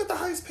that. Got the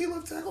highest paid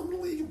left tackle in the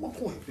league at one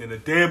point. And a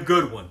damn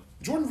good one.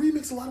 Jordan Reed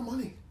makes a lot of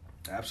money.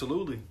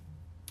 Absolutely.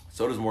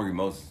 So does Morgan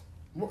Moses.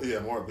 Yeah,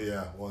 Morgan.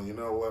 Yeah, well, you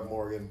know what,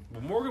 Morgan?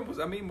 But Morgan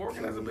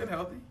hasn't been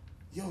healthy.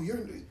 Yo,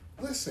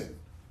 listen.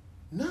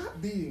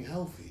 Not being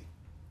healthy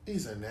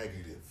is a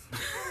negative.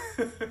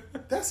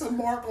 That's a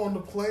mark on the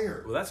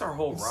player. Well, that's our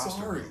whole I'm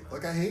roster. sorry.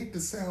 Like, I hate to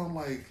sound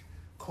like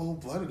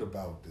cold-blooded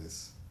about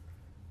this.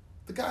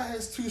 The guy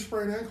has 2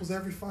 sprained ankles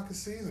every fucking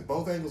season.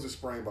 Both ankles are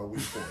sprained by week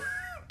 4.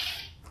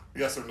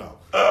 Yes or no?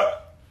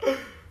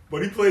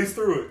 But he plays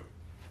through it.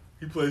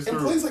 He plays And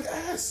through plays it. like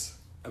ass.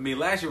 I mean,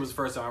 last year was the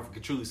first time I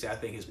could truly say I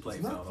think his play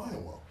He's fell not off.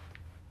 playing well.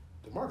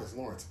 DeMarcus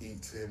Lawrence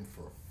eats him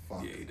for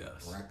fucking Yeah, he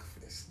does.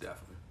 breakfast.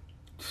 Definitely.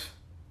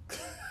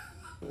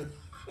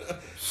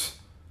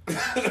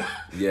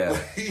 Yeah.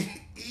 He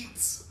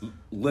eats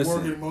Listen.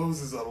 Morgan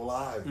Moses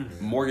alive, man.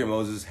 Morgan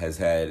Moses has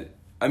had,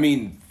 I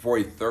mean, for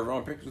a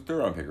third-round pick, it was a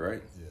third-round pick,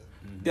 right? Yeah.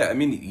 Yeah, I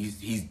mean,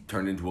 he's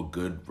turned into a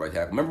good right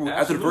tackle. Remember, after the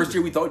Absolutely. first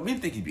year, we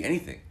didn't think he'd be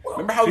anything.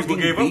 Remember how he was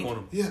People getting gave beat? up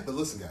on him. Yeah, but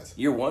listen, guys.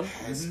 Year 1?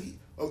 Has he?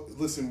 Oh,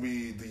 listen,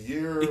 the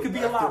year It could be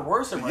a lot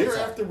worse than the right year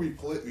tackle.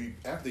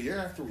 after the year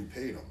after we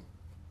paid him,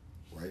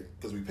 right?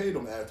 Because we paid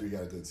him after he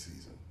got a good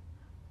season,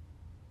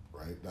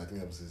 right? I think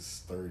that was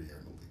his 3rd year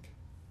in the league.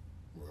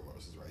 Morgan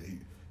Moses, right?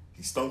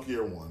 He stunk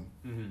year 1.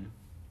 Mm-hmm.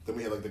 Then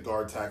we had like the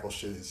guard tackle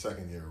shit his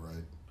 2nd year,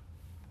 right?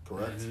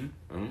 Correct.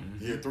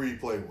 Mm-hmm. Year 3 he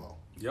played well.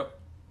 Yep.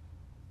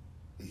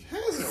 He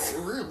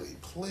hasn't really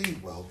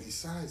played well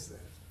besides that.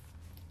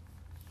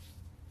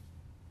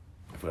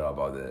 I forgot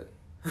about that.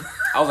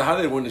 I was like, how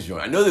did they win this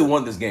joint? I know they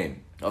won this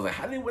game. I was like,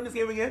 how did they win this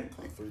game again?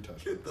 Like 3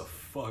 touchdowns. Get the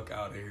fuck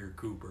out of here,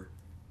 Cooper.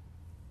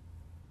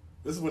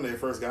 This is when they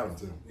first got him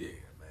too. Yeah,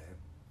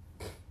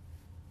 man.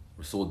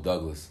 Rasul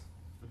Douglas.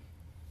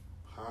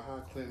 Ha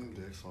Clinton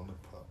Dix on the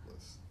pup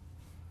list.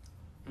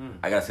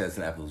 I gotta say that's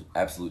an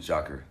absolute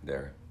shocker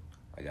there.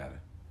 I got it.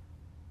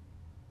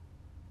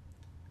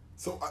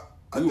 So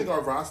I think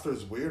our roster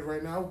is weird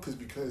right now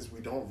because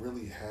we don't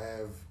really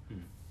have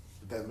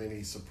that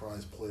many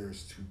surprise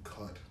players to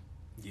cut.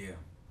 Yeah.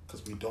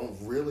 Because we don't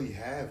really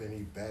have any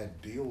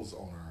bad deals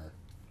on our.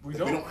 We We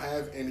don't. don't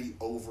have any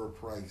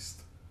overpriced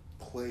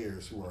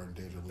players who are in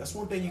danger. of That's losing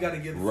one thing you their got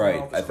to job. give. Right.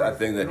 front office I credit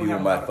think for. that They don't people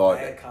have a might lot of thought-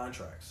 bad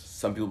contracts.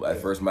 Some people at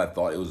first might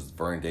thought it was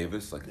Vernon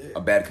Davis, like Yeah.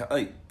 a bad,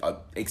 like a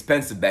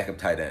expensive backup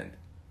tight end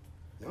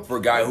Yep. for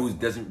a guy who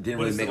didn't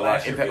really it's make the a lot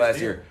last of year impact of his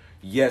last year.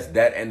 Yes,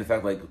 that and the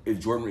fact like if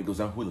Jordan Reed goes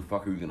down, who the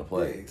fuck are you gonna Yeah,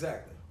 play?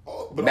 exactly.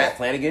 But Matt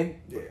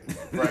Flanagan. Yeah.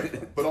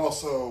 Right. But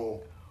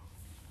also,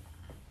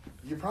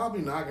 you're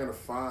probably not going to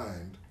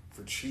find,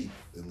 for cheap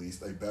at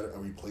least, a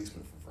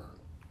replacement for Vernon.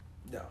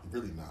 No.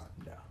 You're really not.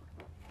 No.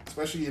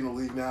 Especially in the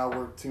league now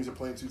where teams are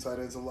playing 2 tight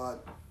ends a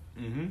lot.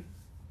 Mm-hmm.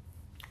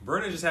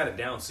 Vernon just had a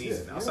down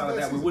season. Yeah, Outside of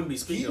that, we wouldn't be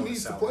speaking on He the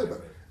needs to salary. play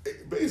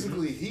better.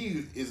 Basically,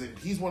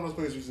 he's one of those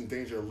players who's in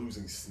danger of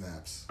losing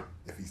snaps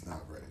if he's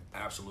not ready.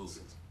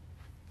 Absolutely.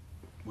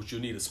 Which you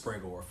need a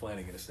Sprinkle or a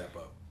Flanagan to step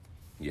up.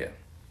 Yeah.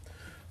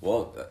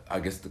 Well,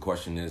 I guess the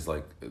question is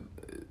like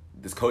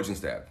this coaching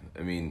staff.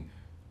 I mean,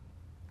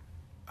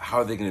 how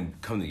are they going to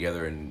come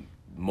together and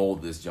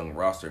mold this young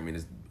roster? I mean,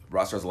 this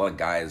roster has a lot of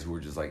guys who are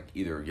just like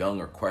either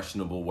young or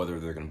questionable whether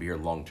they're going to be here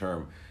long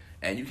term.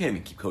 And you can't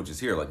even keep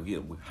coaches here. Like,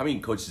 how many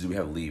coaches do we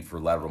have leave for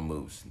lateral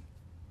moves?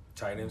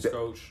 Tight ends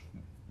coach,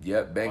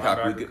 Yeah, Ben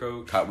Linebacker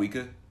coach.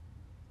 Kotwika,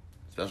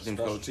 special teams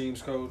special coach.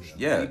 teams coach,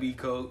 Yeah. DB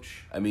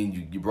coach. I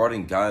mean, you brought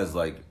in guys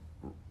like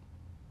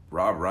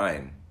Rob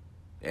Ryan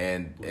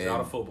and Who's out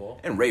of football.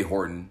 and Ray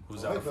Horton,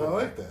 Who's I out of like, I football.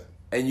 like that.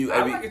 and you. I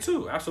I mean, like it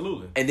too.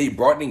 Absolutely. and they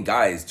brought in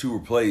guys to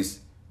replace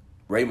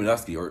Greg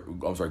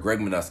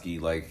Minuski,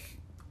 like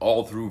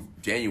all through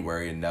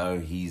January, and now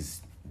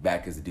he's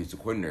back as a defensive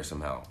coordinator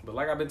somehow. But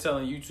like I've been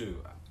telling you too,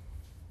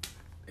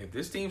 if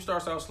this team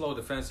starts out slow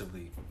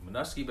defensively,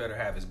 Minuski better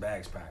have his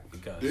bags packed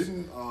because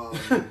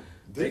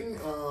Didn't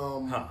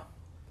Huh.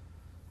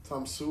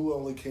 Tom Sula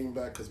only came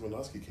back because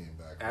Minuski came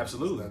back? Right?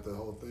 Absolutely. Isn't that the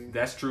whole thing?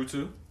 that's true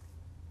too.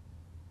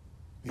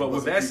 He But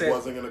with wasn't- that he said,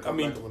 wasn't gonna I come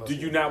mean, back to Minuski. do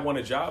you not want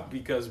a job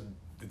because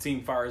the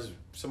team fires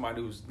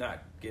somebody who's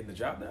not getting the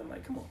job done?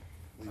 Like, come on.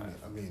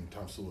 I mean,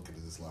 Tom Sula could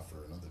have just left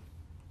for another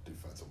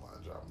defensive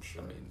line job. I'm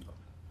sure. I mean,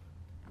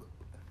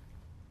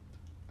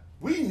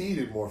 We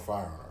needed more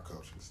fire on our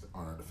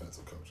on our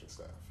defensive coaching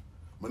staff.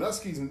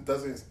 Minuski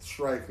doesn't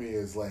strike me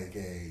as like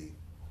a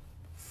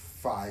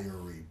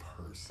fiery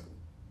person,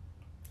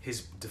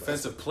 his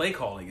defensive play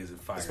calling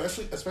isn't fire.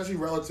 especially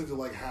relative to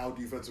like how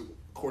defensive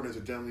coordinators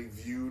are generally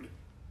viewed.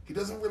 He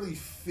doesn't really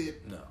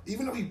fit. No.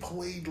 Even though he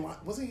played,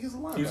 wasn't he? He was a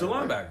linebacker. He was a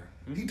right?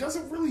 linebacker. He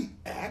doesn't really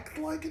act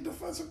like a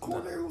defensive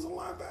coordinator who's a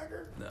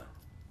linebacker. No.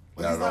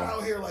 Like, Not he's not at all.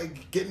 out here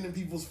like getting in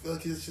people's.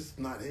 Like it's just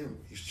not him.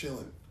 He's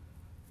chilling.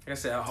 Like I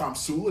said, Tom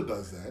Sula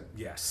does that.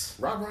 yes.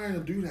 Rob Ryan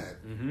will do that.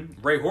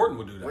 Ray Horton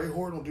would do that. Ray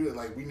Horton will do that.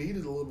 Like we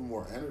needed a little bit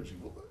more energy.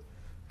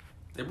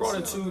 They brought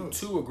in Let's see how it goes.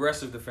 two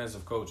aggressive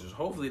defensive coaches.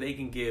 Hopefully, they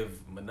can give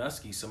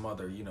Minuski some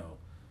other,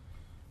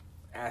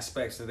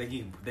 aspects that they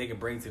can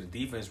bring to the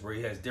defense where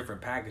he has different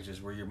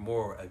packages where you're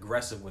more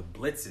aggressive with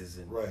blitzes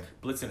and Right.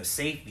 blitzing a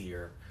safety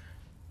or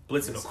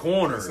blitzing a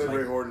corner, They said like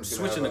Ray Horton's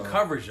gonna switching have the a-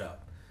 coverage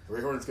up.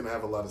 Ray Horton's going to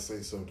have a lot of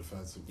say-so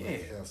defensively. Yeah.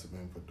 He has some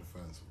input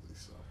defensively.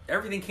 So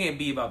Everything can't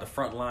be about the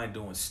front line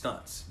doing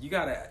stunts. You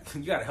gotta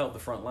help the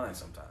front line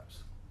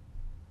sometimes.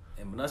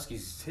 And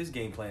Minuski's his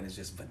game plan is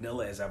just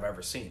vanilla as I've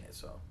ever seen it.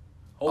 So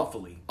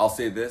hopefully, I'll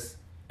say this,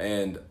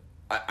 and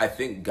I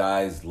think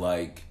guys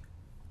like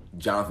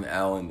Jonathan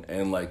Allen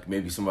and like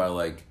maybe somebody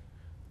like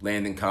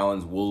Landon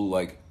Collins will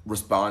like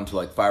respond to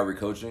like fiery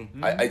coaching.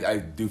 Mm-hmm. I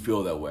do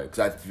feel that way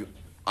because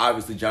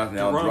obviously Jonathan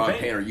Allen and Deron Deron Payne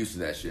Payne are used to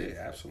that shit.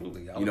 yeah,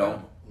 absolutely. You know,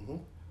 Alabama.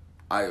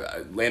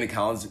 Landon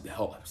Collins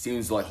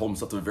seems to like hold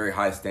himself to a very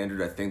high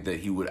standard. I think that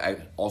he would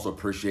also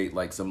appreciate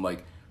like some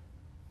like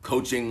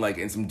coaching like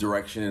in some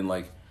direction and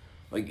like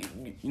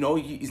you know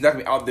he's not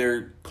gonna be out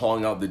there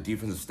calling out the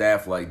defensive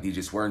staff like DJ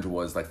Swearinger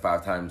was like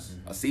 5 times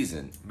a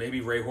season.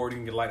 Maybe Ray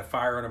Horton can light a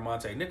fire under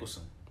Monte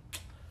Nicholson.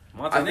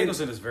 Monte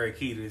Nicholson is very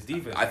key to his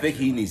defense. I think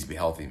he needs to be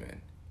healthy,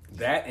 man.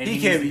 That and He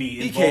needs can't to be. be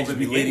He involved can't just in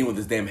be the leading game. with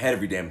his damn head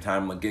every damn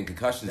time, like getting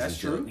concussions That's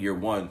and shit. true. Year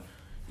one,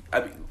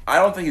 I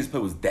don't think his play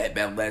was that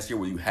bad last year,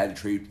 where you had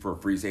to trade for a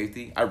free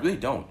safety. I really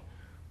don't.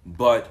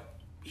 But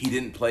he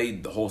didn't play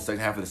the whole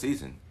second half of the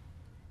season.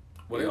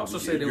 Well, they also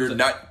say there you're was a,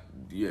 not.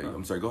 Yeah,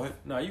 I'm sorry. Go ahead.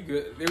 No, you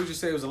good. They would just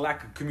say it was a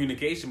lack of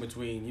communication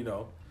between,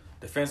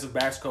 defensive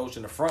backs coach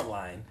and the front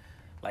line.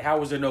 Like, how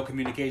was there no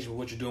communication with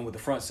what you're doing with the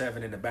front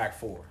 7 and the back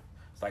 4?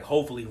 It's like,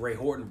 hopefully Ray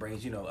Horton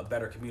brings, a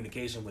better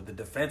communication with the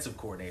defensive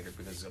coordinator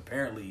because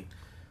apparently,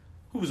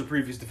 who was the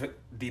previous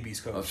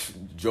DB's coach?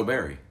 Joe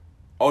Barry.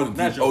 Oh,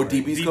 Not Joe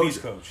Barry, DB's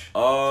coach.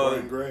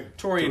 Torian Gray.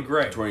 Torian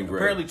Gray. Torian Gray.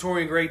 Apparently,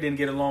 Torian Gray didn't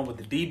get along with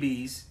the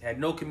DBs, had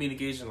no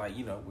communication,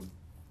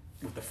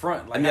 with the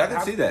front. Like, I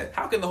can see that.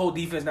 How can the whole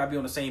defense not be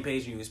on the same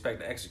page and you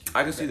expect to execute?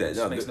 I can see that.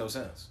 It makes no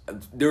sense.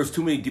 There was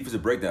too many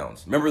defensive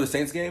breakdowns. Remember the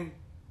Saints game?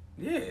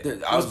 Yeah.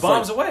 It I was was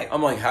bombs like- away.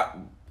 I'm like,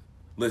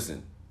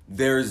 listen,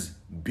 there's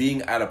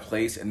being out of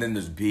place, and then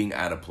there's being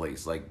out of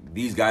place. Like,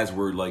 these guys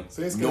were like,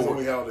 Saints games when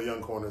we had all the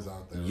young corners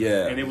out there.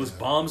 Yeah. And it was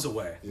bombs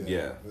away.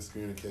 Yeah.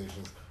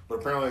 Miscommunications. But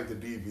apparently, like, the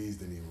DBs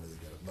didn't even really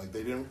get it. Like,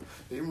 they didn't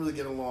really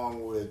get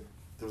along with.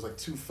 There was like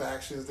 2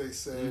 factions. They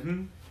said.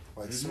 Mm-hmm.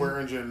 Like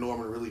Swearinger and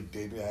Norman really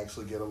didn't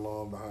actually get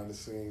along behind the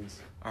scenes.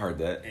 I heard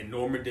that. And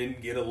Norman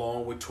didn't get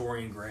along with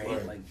Torian Gray.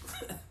 Right. Like,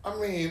 I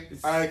mean,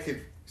 I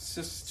could. it's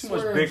just too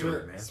much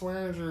bigger, man.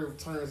 Swearinger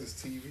turns his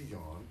TV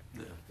on.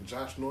 Yeah. And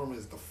Josh Norman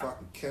is the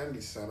fucking Kennedy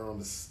Center on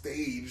the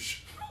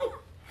stage.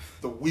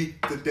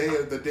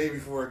 the day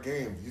before a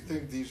game. You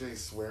think DJ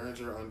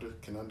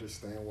Swearinger can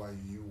understand why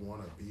you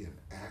want to be an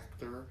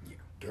actor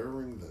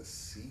during the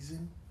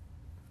season?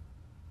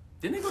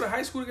 Didn't they go to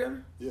high school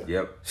together? Yeah.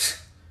 Yep.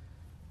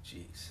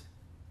 Jeez.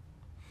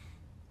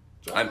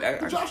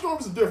 Josh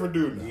Norman's a different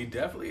dude now. He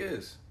definitely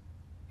is.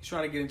 He's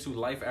trying to get into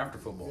life after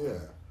football. Yeah.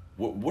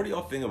 What do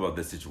y'all think about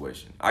this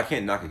situation? I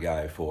can't knock a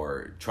guy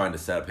for trying to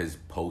set up his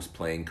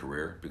post-playing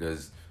career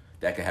because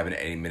that could happen at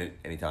any minute,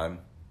 anytime.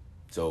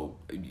 So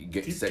you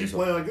get Keep yourself-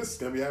 playing like this. It's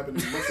going to be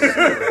happening much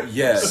sooner.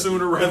 Yeah.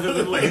 Sooner rather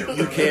than later.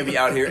 You can't be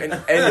out here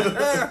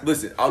and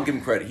listen. I'll give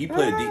him credit. He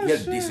played. He had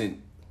a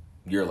decent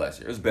year last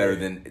year. It was better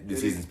than the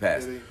seasons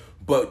past. Did he?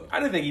 But I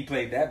didn't think he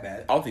played that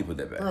bad. I don't think he put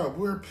that bad. Bro,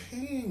 we're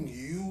paying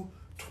you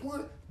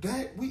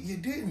you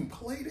didn't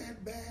play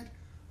that bad.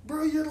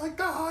 Bro, you're like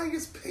the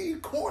highest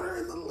paid corner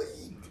in the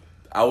league.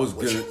 I was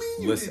What gonna you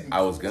mean you listen. didn't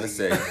I was play gonna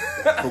say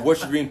that? for what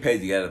you're being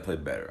paid, you gotta play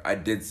better. I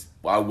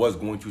was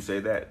going to say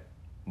that,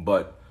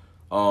 but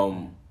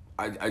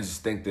I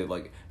just think that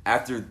like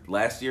after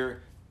last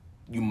year,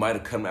 you might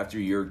have come after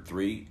year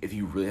 3 if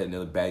you really had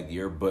another bad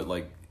year. But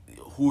like,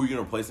 who are you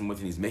gonna replace him with?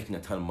 And he's making a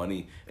ton of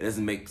money. It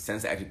doesn't make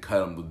sense to actually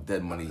cut him with the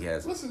dead money he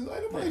has. Listen,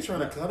 ain't nobody trying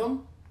to cut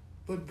him.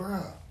 But,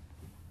 bruh,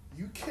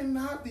 you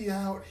cannot be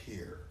out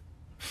here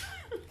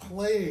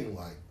playing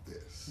like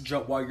this.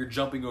 Jump while you're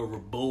jumping over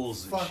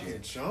bulls and Fucking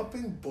shit.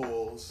 jumping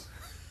bulls.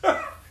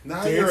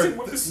 Now Dancing you're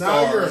with the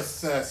now you're a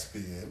stars.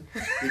 thespian.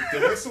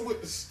 You're dancing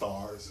with the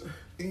stars,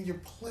 and your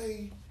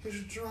play has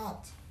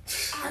dropped.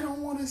 I don't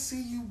want to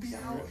see you be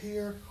out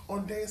here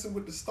on Dancing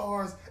with the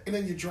Stars, and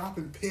then you're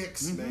dropping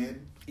picks,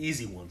 man.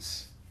 Easy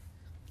ones.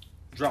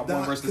 Drop Nah,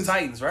 one versus the 'cause-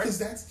 Titans, right? 'cause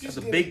that's just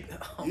a gonna- big.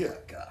 Oh yeah, my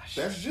gosh.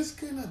 that's just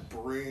gonna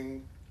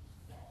bring.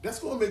 That's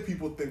gonna make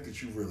people think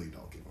that you really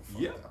don't give a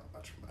fuck Yeah. that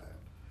much, man.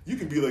 You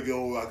can be like,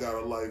 "Oh, I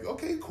gotta like,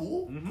 okay,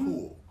 cool,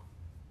 cool,"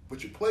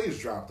 but your play has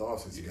dropped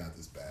off since you got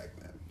this bag,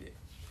 man. Yeah.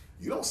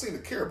 You don't seem to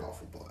care about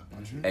football that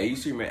much. Hey, you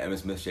see your man Emmitt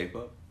Smith shape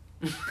up?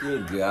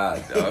 Good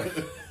God, dog.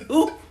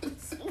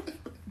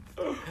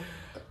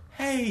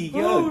 Hey,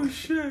 yo.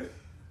 shit.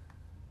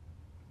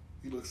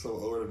 He looks so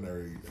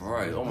ordinary.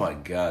 Right. Oh my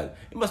God.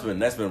 It must have been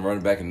that's been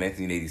running back in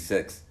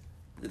 1986.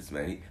 This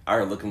man, he out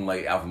here looking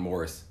like Alvin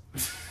Morris.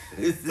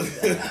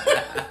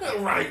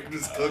 Right,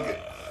 just cook it.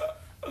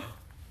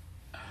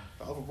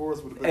 Alvin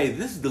Morris would have been Hey,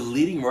 this is the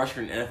leading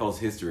rusher in NFL's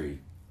history.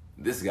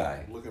 This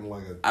guy. looking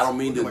like a. I don't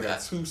mean looking to- like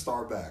a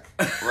 2-star back.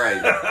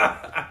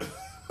 Right.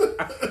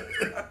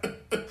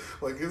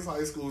 Like his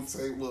high school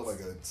tape looked like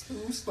a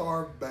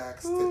 2-star back.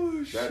 Oh,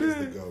 That is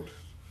the shit. GOAT.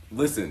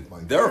 Listen,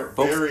 Like there are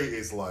folks. Barry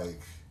is like.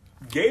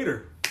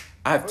 Gator.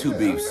 I have two yeah,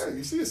 beefs. yeah,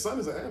 you see his son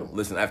is an animal.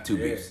 Listen, I have two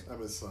Yeah. beefs.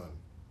 I'm his son.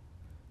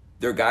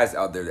 there are guys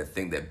out there that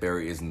think that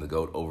Barry isn't the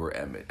GOAT over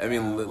Emmett. I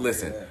mean,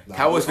 listen, Nah,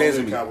 Cowboys fans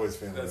only are Cowboys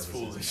fans That's ever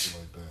say foolish.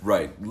 something like that.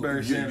 right.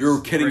 Barry Sanders You're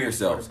is the kidding greatest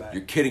yourselves. quarterback.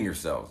 You're kidding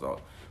yourselves,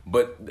 dog.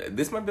 But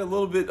this might be a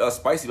little bit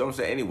spicy. But I'm gonna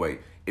say anyway.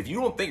 If you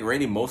don't think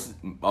Randy Moss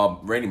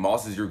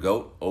is your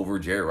GOAT over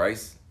Jerry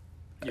Rice,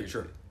 Yeah,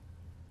 sure.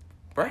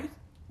 right?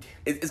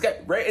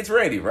 It's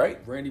Randy, right?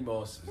 Randy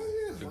Moss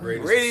is the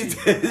Randy's-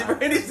 greatest.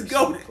 Randy's the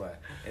GOAT.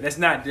 And that's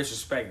not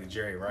disrespect to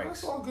Jerry That's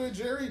Rice. all good,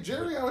 Jerry.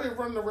 Jerry out here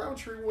running the route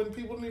tree when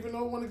people didn't even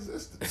know one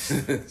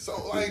existed.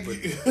 So like,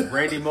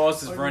 Randy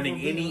Moss is Like, running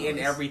if we're being any and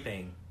honest.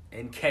 everything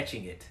and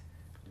catching it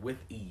with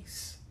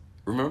ease.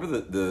 Remember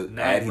the Nine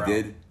ad he round.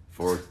 did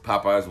for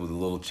Popeyes with a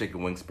little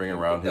chicken wing spring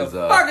around What his.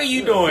 the fuck are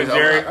you doing,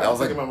 Jerry? I was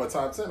like- thinking about my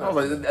top 10. I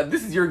was like,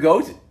 "This is your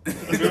GOAT." You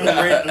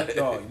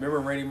remember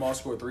Randy Moss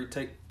scored 3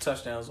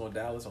 touchdowns on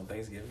Dallas on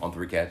Thanksgiving? On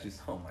 3 catches.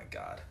 Oh my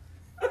God!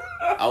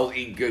 I was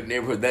eating good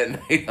neighborhood that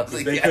night. I was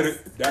like, They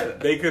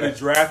yes. could have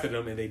drafted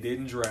him, and they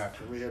didn't draft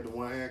him. we had the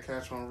one hand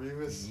catch on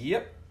Revis.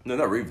 Yep, No,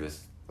 not Revis.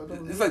 It's like When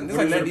he was with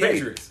the 98.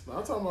 Patriots. No,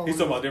 I'm talking about He's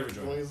when talking about he-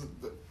 different when joint. he's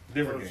the-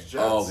 Different those game. Jets.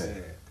 Oh,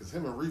 okay. Because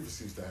him and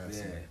Revis used to have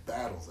some Yeah.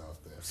 battles out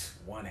there.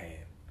 One hand.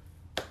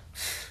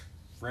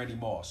 Randy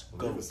Moss,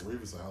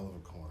 Revis a hell of a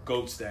corner.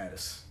 GOAT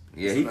status.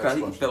 Yeah, What's he the next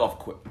fell question? off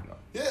quick. No.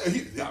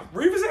 Yeah,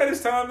 Revis had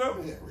his time though.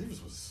 yeah,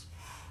 Revis was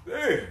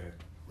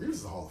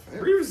a Hall of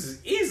Famer. Revis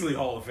is easily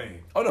Hall of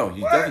Fame. Oh no,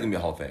 he's definitely gonna be a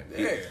Hall of Fame.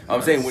 Yeah.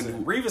 I'm saying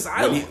when Revis when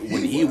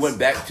Island. he went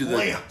back to the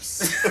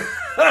Lamps.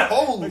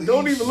 Holy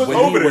Don't even look when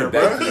over he there, went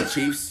back bro. to the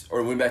Chiefs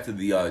or went back to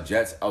the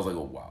Jets, I was like,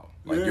 oh wow,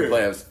 like your Yeah.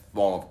 play has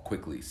fallen off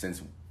quickly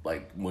since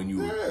like when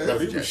you Yeah, left the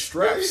he was Jets.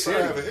 strapped He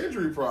city. having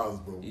injury problems,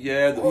 but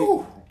Yeah,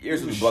 Woo.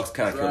 years with the Bucks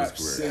kind of killed his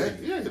strapped career.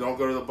 city. yeah, you don't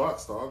go to the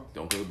Bucks, dog.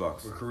 Don't go to the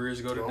Bucks. Where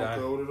careers go to Don't die.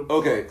 go to the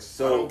Okay, Bucks.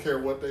 so- I don't care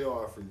what they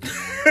offer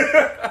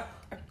you.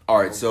 All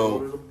right, Go to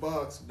so the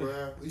Bucks,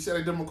 bruh. You said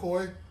they did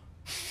McCoy?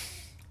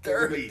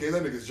 Dirty. Gave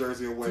that nigga's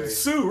jersey away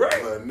Sue,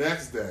 right? the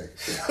next day.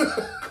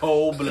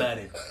 Cold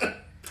blooded.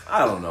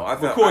 I don't know. I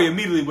thought McCoy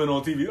immediately went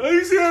on TV. Oh,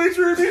 you see how they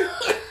treated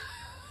me?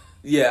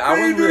 yeah, I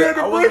They wasn't do really, that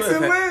to I wasn't Brooks a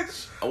and fan.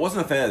 Lynch. I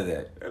wasn't a fan of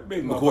that. That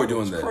big McCoy motherfucker doing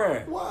was that.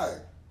 crying. Why?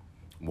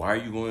 Why are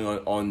you going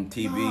on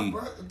TV Nah,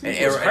 bro, and dude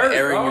airing, was hurt,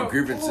 airing your dog.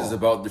 grievances Paul,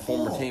 about the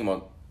former Paul. team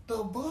on? The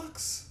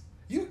Bucks.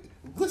 You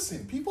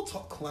listen. People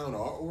talk clown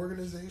our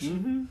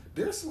organization.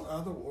 There's some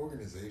other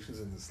organizations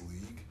in this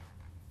league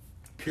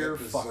Pure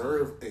that fuck.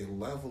 deserve a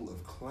level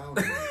of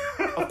clowning.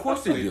 Of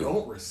course they they do.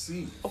 don't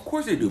receive. Of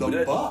course they do. The but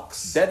that,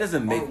 Bucks. that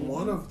doesn't make are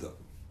one of them.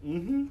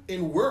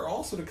 And we're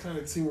also the kind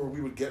of team where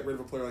we would get rid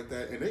of a player like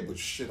that, and they would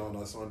shit on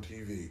us on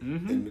TV,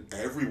 and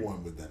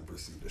everyone would then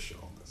proceed to shit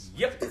on us.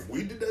 Yep. If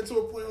we did that to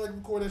a player like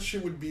McCoy, that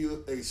shit would be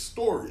a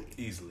story.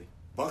 Easily.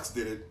 Bucks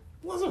did it.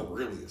 Wasn't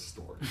really a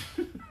story.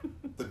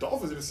 The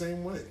Dolphins are the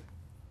same way.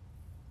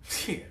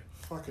 Yeah.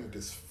 Fucking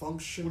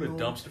dysfunctional. What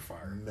a dumpster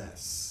fire.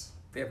 Mess.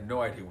 They have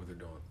no idea what they're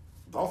doing.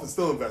 Dolphins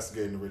still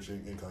investigating the Rich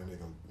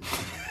Incognito.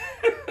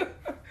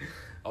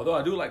 Although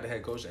I do like the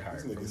head coach they These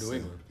hired from niggas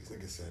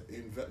New said,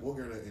 England. we're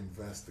going to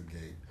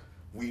investigate.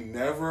 We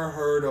never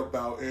heard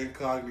about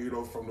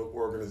Incognito from the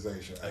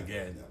organization.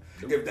 Again.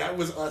 If that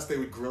was us, they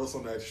would grill us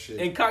on that shit.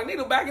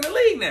 Incognito back in the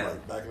league now.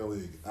 Right, back in the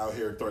league. Out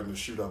here threatening to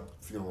shoot up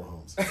funeral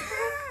homes.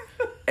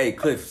 Hey,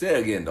 Cliff, say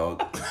it again,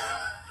 dog.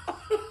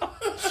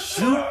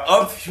 Shoot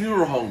up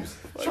funeral homes.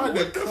 Trying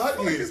to cut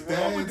fuck his is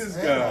wrong with dad's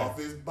this head guy? off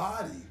his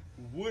body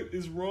What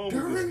is wrong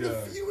during with the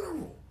this guy?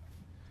 funeral.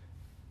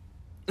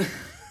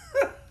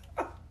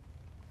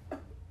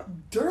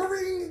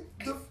 During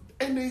the...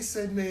 And they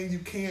said, man, you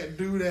can't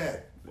do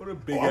that. What a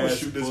big I'm going to ass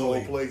shoot this bully.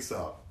 whole place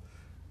up.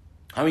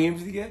 How many games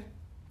did he get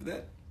for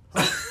that?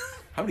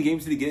 How many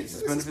games did he get They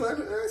suspended?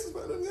 for?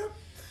 suspended him,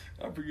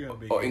 yeah. I forget how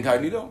big. Oh, he is.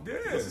 Incognito?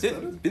 Yeah.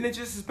 Didn't they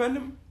just suspend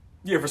him?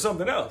 Yeah, for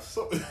something else.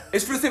 So,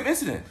 It's for the same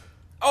incident.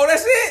 Oh,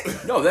 that's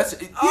it? No,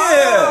 that's yeah,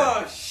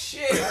 Oh,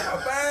 shit. How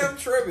bad I'm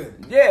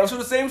tripping. yeah. It was for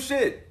the same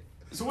shit.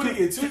 So what, did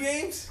he get 2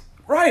 games?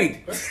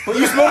 Right, but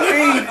you smoke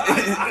weed,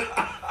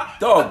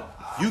 dog.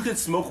 You could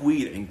smoke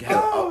weed and get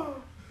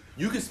up.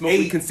 You could smoke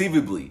weed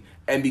conceivably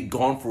and be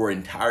gone for an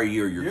entire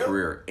year of your Yep.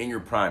 career in your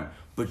prime.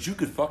 But you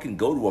could fucking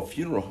go to a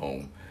funeral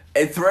home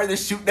and threaten to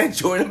shoot that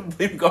joint and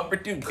leave gone for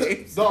 2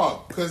 games.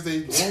 dog, because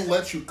they won't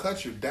let you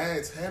cut your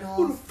dad's head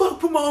Who the off. fuck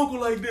put my uncle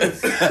like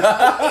this?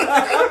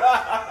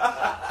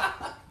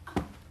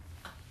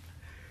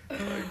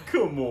 Like,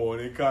 come on,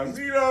 He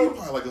Incognito.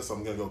 probably like, listen,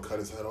 I'm gonna go cut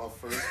his head off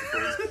first.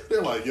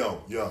 They're like,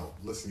 yo,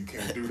 listen, you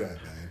can't do that,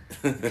 man.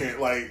 You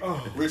can't, like,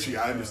 Richie,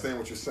 I understand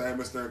what you're saying,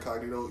 Mr.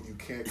 Incognito. You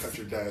can't cut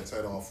your dad's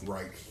head off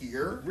right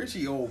here.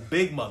 Richie, old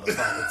big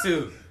motherfucker,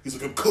 too. He's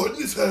like, I'm cutting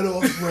his head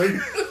off right.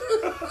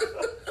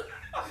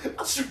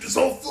 I'll shoot this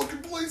whole fucking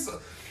place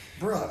up.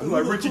 Bruh.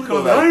 Like, Richie who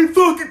coming, the- I ain't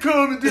fucking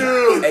coming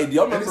down. Hey, do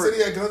y'all And he remember? said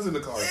he had guns in the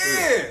car, too.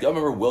 Yeah. Y'all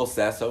remember Will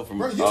Sasso from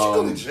Bro, you should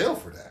go to jail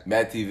for that.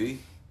 Mad TV?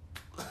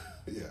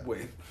 Yeah.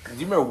 Wait. Do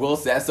you remember Will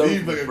Sasso He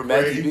played from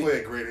Mad he TV?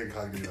 played great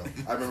incognito.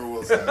 I remember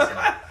Will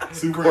Sasso.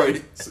 Super.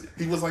 Great.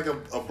 He was like a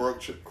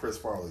broke Chris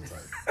Farley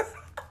type.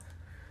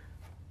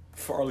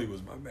 Farley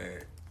was my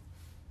man.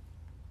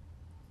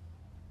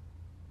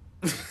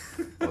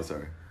 Oh,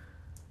 sorry.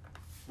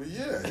 But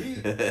yeah, he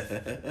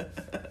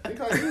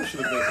Incognito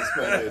should have been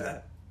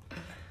suspended.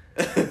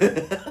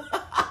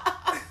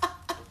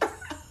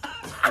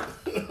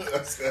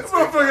 that's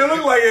Motherfucker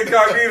look like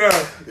Incognito.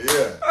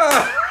 Yeah.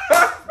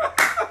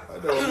 I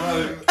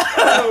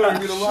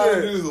know a lot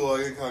of dudes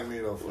like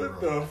Incognito for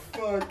What the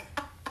fuck?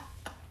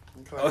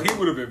 Incognito. Oh, he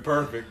would have been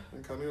perfect.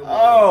 Incognito.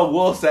 Oh,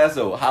 Will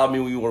Sasso. How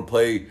many we want to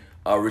play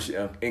Richie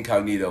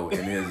Incognito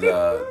in his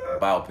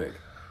biopic?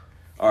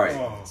 All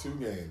right. 2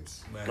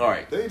 games. Man. All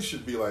right. They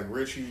should be like,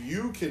 Richie,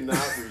 you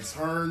cannot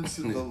return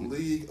to the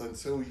league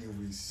until you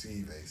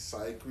receive a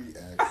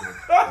psychiatric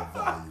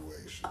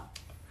evaluation.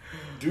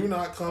 Do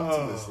not come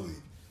to this league.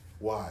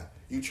 Why?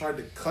 You tried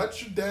to cut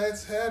your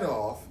dad's head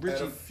off at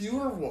Richie, a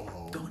funeral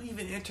home. Don't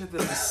even enter the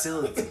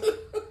facility.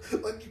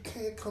 Like, you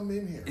can't come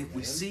in here. If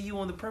we see you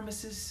on the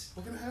premises,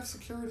 we're going to have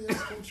security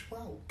escort you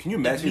out. Can you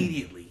imagine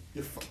immediately.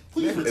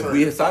 Please return we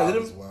your had signed father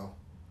him? as well.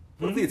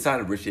 what if we had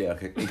signed Richie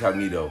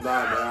Incognito?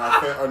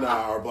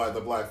 Nah, man.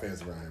 The black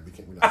fans around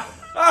here. We not.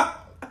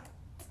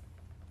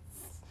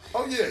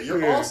 Oh yeah,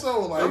 you're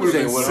also like I'm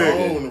saying what I'm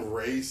known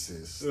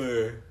racist.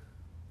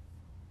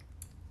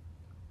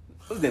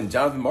 What's his name?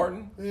 Jonathan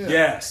Martin? Yeah.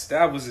 Yes,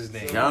 that was his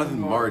name. Jonathan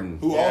Martin.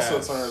 Who Yes.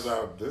 also turns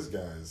out this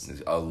guy's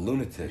Is a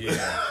lunatic.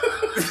 Yeah.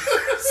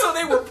 So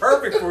they were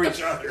perfect for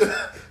each other.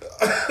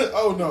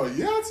 oh no,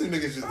 y'all 2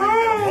 niggas just didn't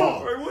get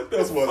along. Like, what the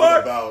This wasn't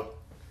fuck? about.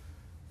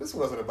 This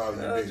wasn't about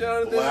you being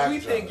Jonathan, black. we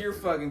think you're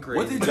fucking crazy.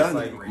 What did Just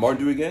Jonathan like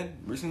Martin do again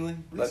recently?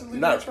 Recently,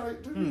 Like, he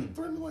tried to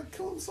threaten to like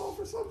kill himself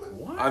or something.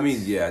 What? I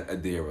mean, yeah, I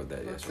did hear about that.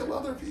 Or Yes, kill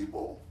other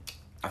people.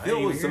 I feel I it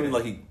didn't was even something hear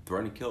like he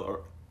threatened to kill,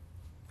 or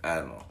I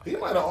don't know. He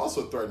might have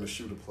also threatened to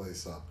shoot a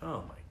place up.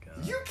 Oh my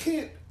god. You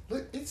can't.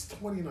 Look, it's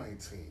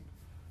 2019.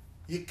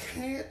 You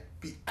can't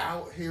be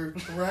out here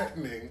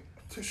threatening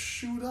to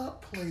shoot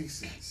up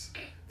places.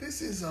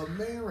 This is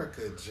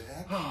America,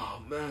 Jack.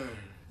 Oh man.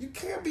 You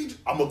can't be.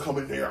 I'm gonna come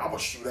in here. I'm gonna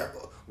shoot at.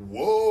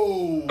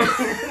 Whoa!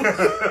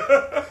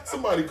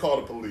 Somebody call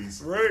the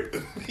police. Right?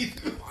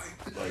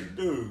 Like,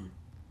 Dude,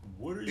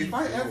 what are you if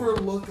I doing? ever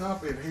look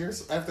up and hear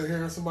after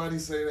hearing somebody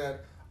say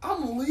that,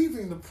 I'm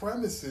leaving the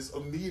premises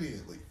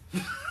immediately.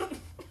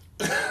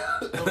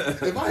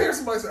 If I hear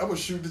somebody say, I'm gonna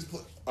shoot this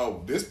place.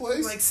 Oh, this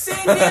place? Like, send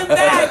him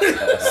back!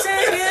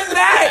 Send him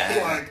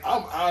back! Like,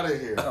 I'm out of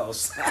here. Oh,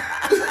 stop.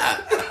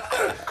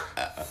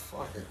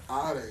 Fucking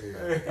out of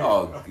here.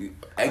 Oh,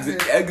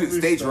 exit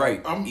stage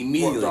right I'm-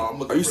 immediately. well, no, I'm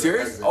looking Are you for the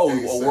serious? exit Oh,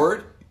 ASAP. a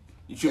word?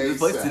 You shoot this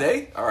place ASAP.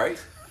 today? All right.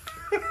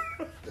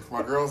 If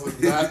my girl's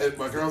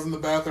in the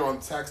bathroom, I'm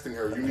texting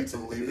her. You need to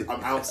leave.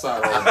 I'm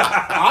outside.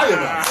 I am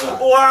outside.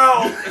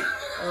 Wow.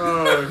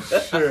 Oh,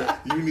 shit.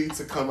 You need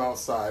to come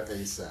outside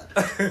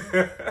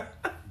ASAP.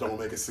 Don't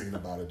make a scene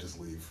about it. Just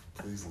leave.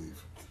 Please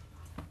leave.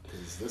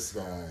 Because this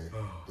guy,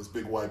 this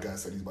big white guy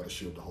said he's about to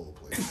shoot up the whole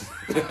place.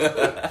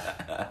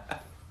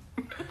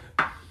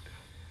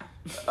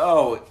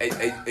 Oh,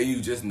 and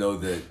you just know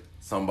that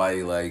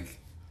somebody like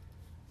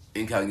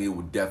Incognito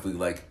would definitely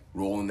like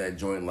roll in that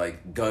joint,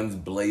 like guns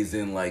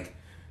blazing, like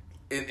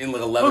in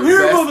like a leather I'm here,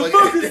 vest.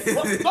 motherfucker!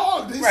 Like,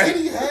 Dog, they said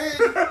he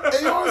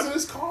had ARs in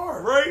his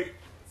car. Right?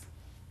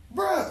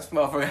 Bruh. this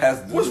motherfucker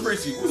has What's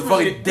Richie? the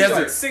fucking desert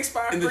Like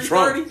 6'5", in the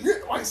trunk.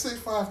 You're like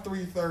 6'5",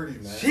 330,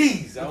 man.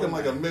 Jeez, Looking oh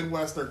like my- a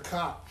Midwestern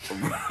cop.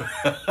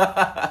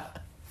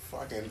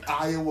 Fucking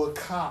Iowa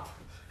cop.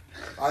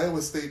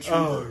 Iowa State Trooper.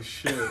 Oh,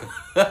 shit. This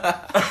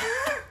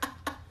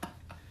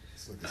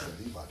nigga said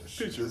he about to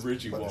shoot Picture this,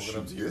 Richie about to walking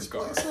up shoot to your this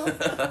car. place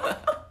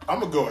up. I'm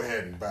gonna go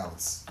ahead and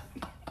bounce.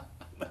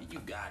 You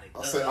got it.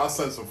 I'll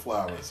send some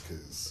flowers,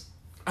 cause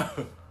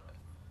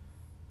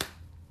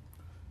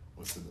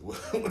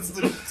what's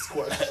the next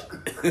question?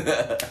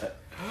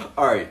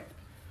 All right.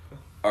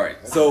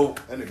 So,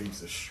 That nigga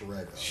used to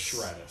shred us.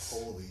 Shred us.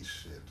 Holy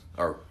shit.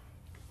 all right,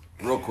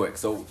 real quick.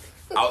 So,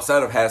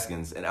 outside of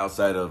Haskins and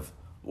outside of,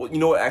 well, you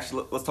know what?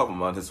 Actually, let's talk about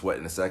Montez Sweat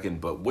in a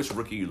second. But which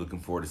rookie are you looking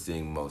forward to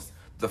seeing most?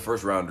 The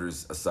first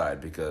rounders aside,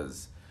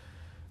 because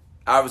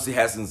obviously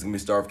Haskins is gonna be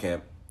star of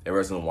camp.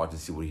 Everyone's gonna want to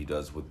see what he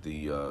does with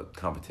the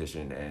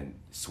competition, and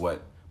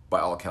Sweat, by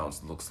all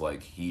accounts, looks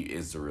like he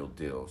is the real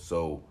deal.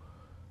 So,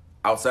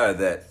 outside of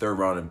that, third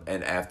round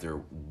and after,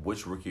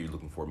 which rookie are you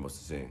looking forward most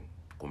to seeing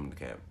going to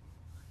camp?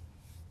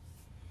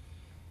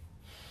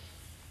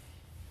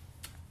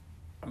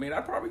 I mean,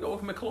 I'd probably go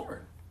with McLaurin.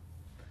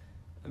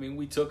 I mean,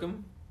 we took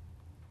him,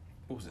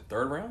 what was it,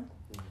 third round?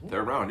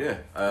 Third round, yeah.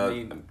 I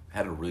mean-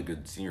 had a really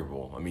good Senior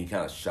Bowl. I mean, he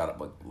kind of shot up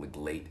like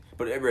late,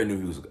 but everybody knew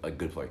he was a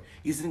good player.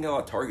 He's didn't get a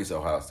lot of targets at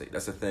Ohio State.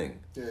 That's the thing.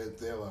 Yeah,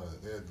 they had a lot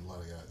of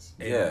guys.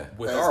 And Yeah.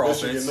 With As our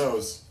Michigan offense,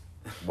 knows,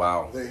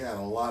 Wow. they had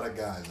a lot of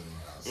guys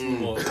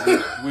in the house.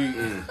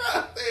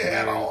 well, They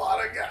had a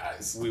lot of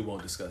guys. we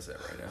won't discuss that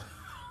right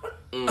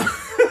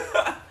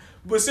now.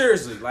 But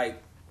seriously,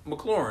 like,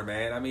 McLaurin,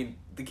 man. I mean,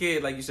 the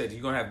kid, like you said,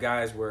 you're going to have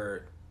guys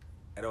where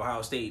at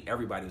Ohio State,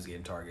 everybody was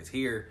getting targets.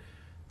 Here,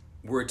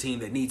 we're a team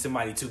that needs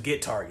somebody to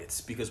get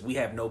targets because we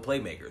have no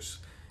playmakers.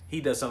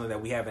 He does something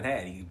that we haven't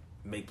had. He can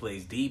make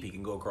plays deep. He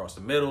can go across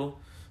the middle.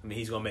 I mean,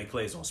 he's going to make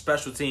plays on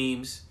special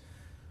temes.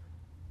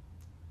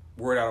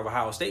 word out of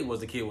Ohio State was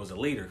the kid was a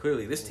leader.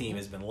 Clearly, this team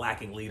has been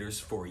lacking leaders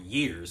for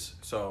years.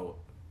 So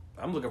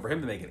I'm looking for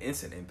him to make an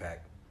instant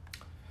impact.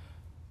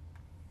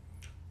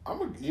 I'm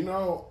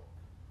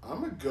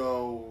gonna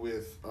go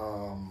with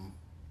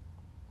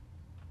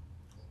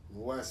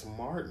Wes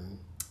Martin.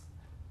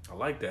 I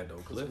like that though,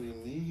 Because Cliff. we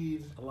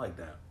need I like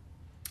that.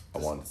 I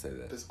wanted to say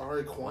that. this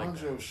Ari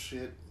Kwanjo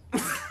shit.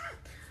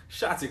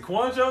 Shots at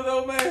Quanjo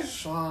though, man.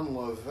 Sean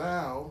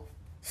Laval.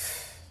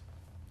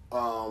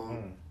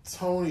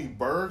 Tony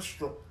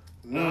Bergstrom.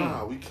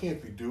 Nah, we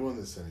can't be doing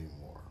this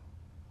anymore.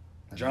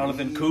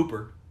 Jonathan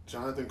Cooper.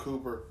 Jonathan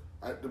Cooper.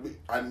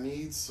 I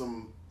need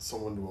someone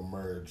to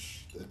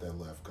emerge at that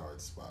left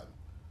guard spot.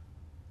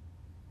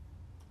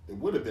 It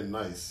would have been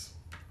nice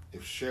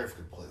if Sheriff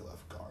could play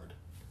left guard,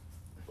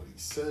 but he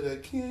said I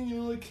can't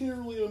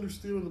really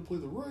understand how to play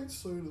the right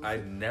side of the I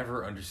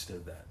never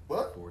understood that.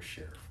 What? For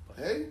Sheriff.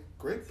 Hey,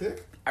 great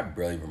pick. I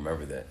barely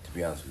remember that, to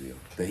be honest with you.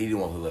 That he didn't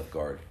want to play left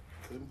guard.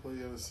 Couldn't play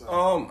the other side.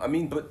 I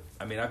mean, but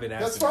I've been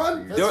That's asking.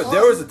 fine. that for years.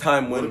 there was a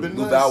time when Would've been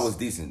Laval nice. was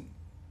decent,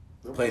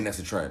 There playing was- next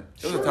to Trent.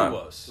 There Sure was a time. it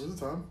was. There was a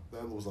time.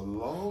 That was a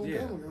long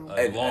Yeah. time ago.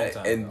 A long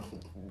time and ago.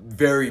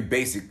 very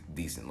basic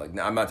decent. Like,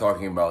 I'm not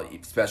talking about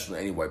special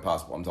in any way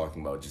possible. I'm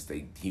talking about just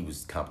he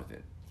was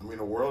competent. I mean,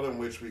 a world in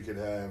which we could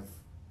have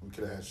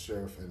had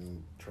Sheriff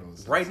and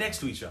Trent Right next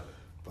to each other.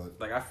 But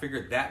Like I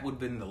figured that would have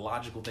been the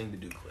logical thing to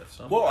do, Cliff.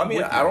 So Well, I I'm mean,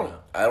 with you right now.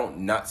 I don't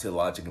not see the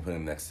logic in putting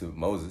him next to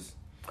Moses.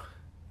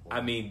 I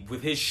mean,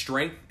 with his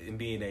strength and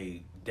being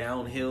a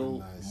downhill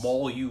Nice.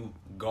 maul you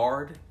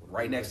guard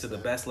right Nice next to the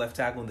that. best left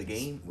tackle in the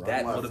game, Run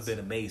that left. would have been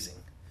amazing.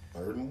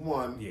 3rd and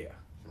 1. Yeah,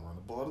 You run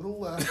the ball to the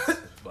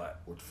left.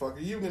 but What the fuck are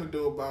you gonna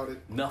do about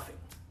it? nothing.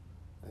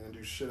 I ain't gonna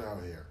do shit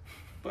out here.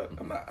 But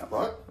I'm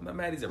not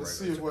mad he's a Let's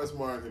see regular. if Wes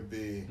Martin can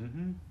be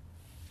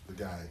the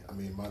guy. I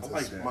mean, like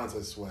that.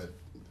 Montez Sweat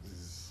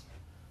is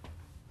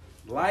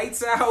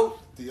Lights out.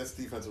 that's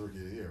defensive rookie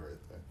of the year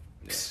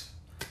right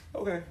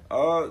there. Okay.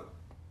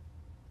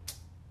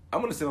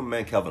 I'm gonna say my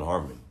man Kelvin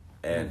Harmon,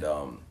 and a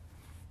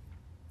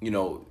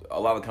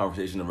lot of the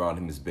conversation around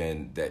him has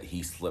been that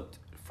he slipped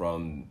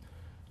from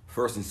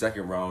first and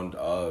second round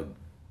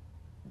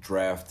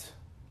draft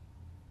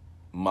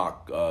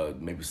mock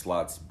maybe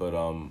slots, but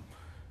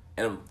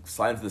and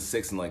sliding to the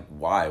sixth and like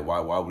why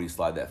would he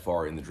slide that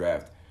far in the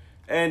draft?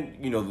 And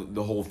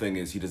the whole thing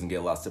is he doesn't get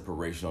a lot of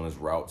separation on his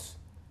routes,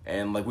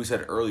 and like we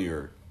said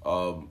earlier,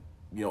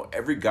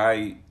 every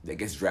guy that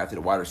gets drafted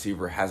a wide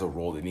receiver has a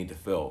role they need to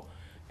fill.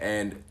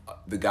 And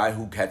the guy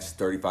who catches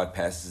 35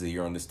 passes a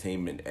year on this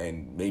team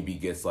and maybe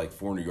gets like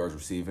 400 yards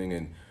receiving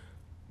and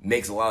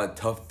makes a lot of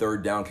tough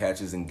third down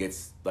catches and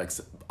gets like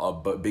a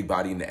big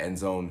body in the end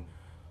zone,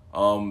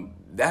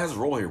 that has a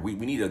role here. We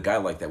need a guy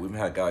like that. We haven't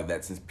had a guy like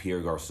that since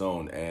Pierre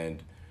Garcon.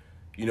 And,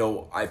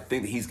 I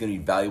think that he's going to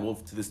be valuable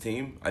to this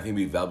team. I think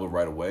he'll be valuable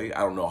right away.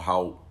 I don't know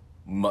how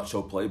much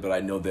he'll play, but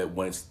I know that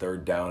when it's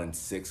 3rd down and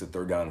 6 or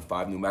 3rd down and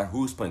 5, no matter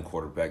who's playing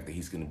quarterback, that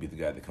he's going to be the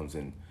guy that comes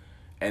in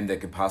and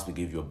that could possibly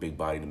give you a big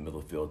body in the middle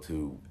of the field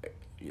to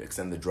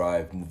extend the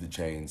drive, move the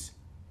chains,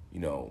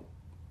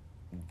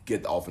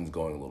 get the offense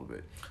going a little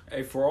bit.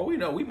 Hey, for all we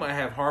know, we might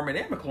have Harmon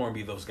and McLaurin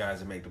be those guys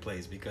that make the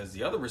plays because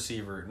the other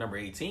receiver, number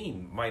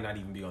 18, might not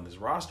even be on this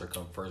roster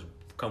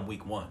come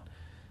week 1.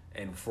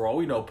 And for all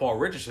we know, Paul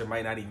Richardson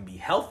might not even be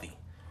healthy.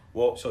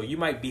 Well, So you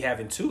might be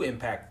having 2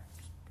 impact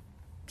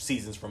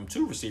seasons from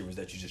 2 receivers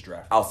that you just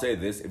drafted. I'll say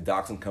this: if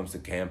Doxson comes to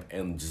camp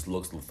and just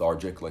looks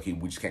lethargic, like we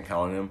just can't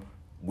count on him,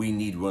 we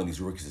need one of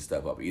these rookies to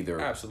step up. Either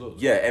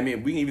Absolutely. yeah. I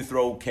mean, we can even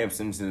throw Cam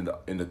Sims into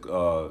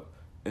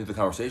the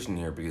conversation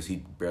here because he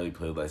barely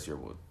played last year.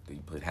 He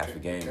played half the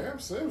game. Cam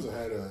Sims is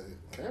ahead of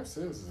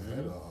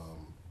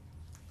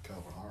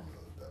Calvin Harmon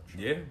of the depth chart.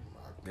 Yeah.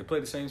 They play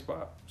the same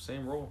spot,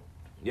 same role.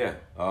 Yeah.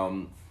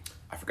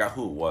 I forgot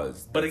who it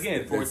was. But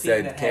again, for a team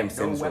said that Cam had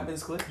no Sims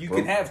weapons, Cliff, you Well-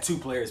 can have 2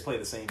 players play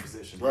the same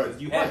position. Right.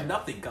 Because you have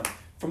nothing coming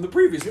from the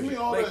previous Give me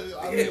regime. all Like, the.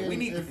 I yeah, mean, we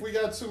need if we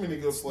got too many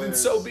good then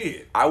players, so be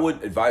it. I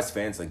would advise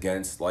fans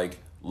against like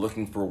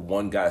looking for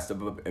one guy to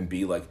step up and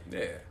be like,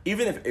 Yeah.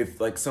 even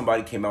if like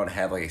somebody came out and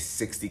had like a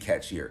 60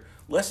 catch year,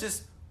 let's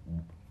just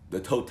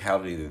the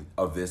totality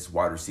of this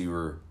wide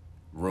receiver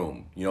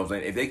room. You know what I'm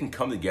saying? If they can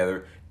come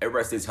together,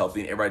 everybody stays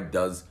healthy and everybody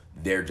does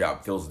their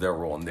job, fills their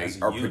role, and they As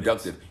a are unit.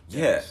 productive.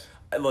 Yes.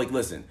 Yeah. Like,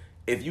 listen,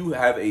 if you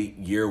have a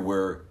year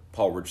where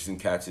Paul Richardson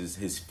catches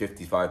his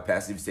 55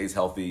 passes, if he stays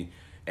healthy,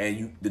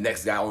 and the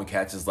next guy only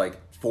catches like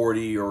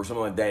 40 or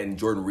something like that, and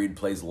Jordan Reed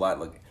plays a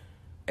lot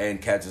and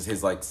catches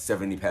his like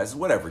 70 passes,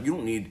 whatever. You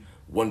don't need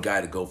one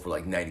guy to go for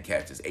like 90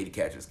 catches, 80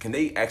 catches. Can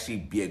they actually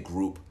be a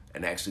group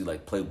and actually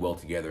like play well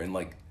together and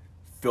like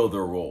fill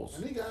their roles?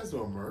 I need guys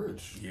to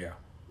emerge. Yeah.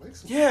 Make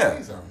some Yeah.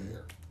 plays out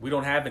here. We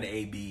don't have an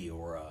AB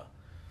or a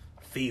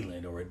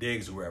Thielen or a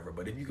Diggs or whoever,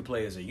 but if you can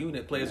play as a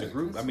unit, play as a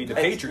group, I mean, the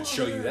Patriots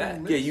show you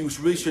that. Yeah, you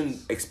really shouldn't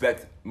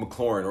expect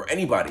McLaurin or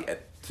anybody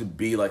to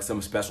be like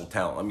some special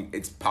talent. I mean,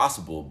 it's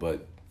possible,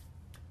 but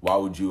why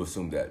would you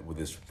assume that with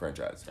this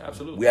franchise?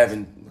 Absolutely. We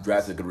haven't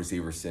drafted a good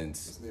receiver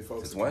since Just need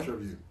folks to when?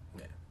 contribute.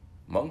 Yeah,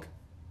 Monk?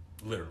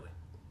 literally.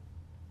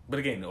 But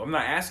again, I'm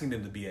not asking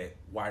them to be a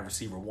wide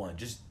receiver 1.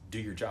 Just do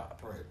your job.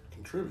 Right.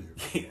 Contribute.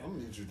 Yeah. I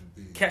need you to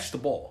be. Catch the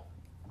ball.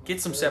 Get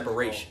some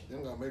separation. You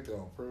don't got to make that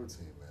on pro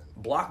team, man.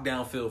 Block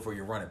downfield for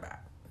your running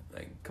back.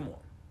 Like, come on.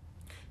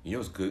 You know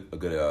what's good? A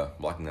good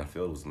blocking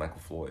downfield was Michael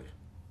Floyd.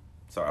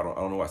 Sorry, I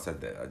don't know why I said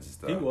that. I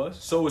just He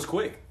was. So was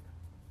Quick.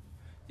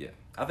 Yeah.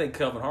 I think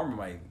Kelvin Harmon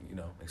might,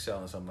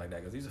 excel in something like that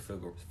because he's a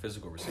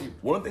physical receiver.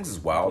 One of the things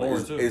that's wild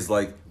is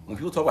like when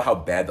people talk about how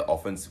bad the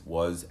offense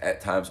was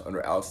at times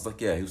under Alex, it's like,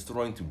 yeah, he was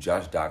throwing to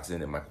Josh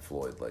Doxson and Michael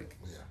Floyd. Like,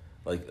 Yeah.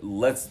 like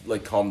let's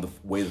calm the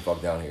way the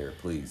fuck down here,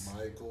 please.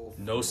 Michael.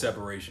 No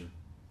separation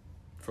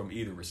from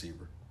either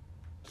receiver.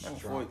 Just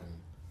Floyd.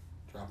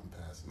 dropping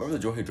passes. Remember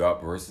the joke he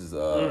dropped versus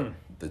the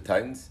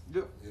Titans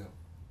Yeah.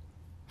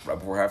 right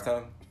before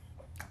halftime?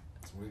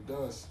 That's what he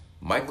does.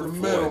 Michael Over the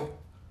Floyd. middle.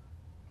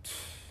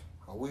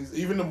 Always,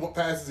 even the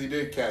passes he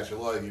did catch, a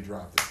lot he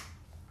dropped it.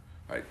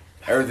 Right,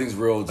 everything's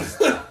real. Just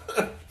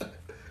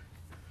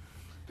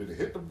Did it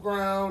hit the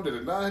ground? Did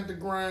it not hit the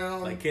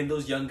ground? Like, can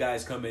those young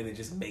guys come in and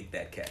just make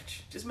that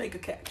catch? Just make a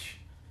catch.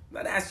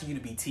 I'm not asking you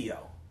to be T.O.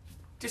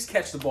 Just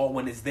catch the ball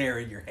when it's there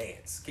in your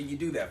hands. Can you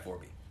do that for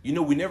me?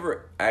 we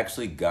never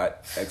actually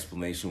got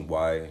explanation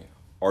why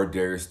our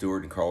Darius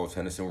Stewart and Carlos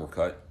Henderson were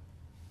cut.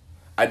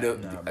 I know.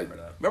 Nah, I remember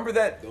that. Remember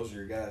that? Those are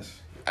your guys.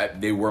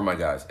 They were my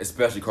guys,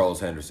 especially Carlos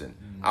Henderson.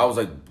 I was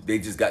like, they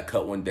just got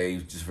cut one day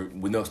just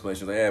with no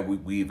explanation. Like, yeah,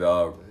 we've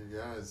Hey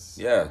guys,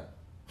 yeah,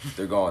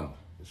 they're gone,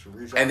 you should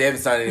reach out. and they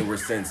haven't signed anywhere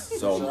since. Reach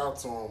So out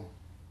to him.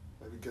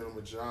 Maybe get him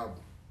a job.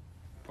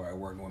 Probably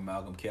working with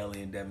Malcolm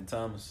Kelly and Devin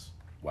Thomas.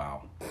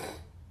 wow,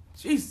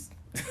 jeez.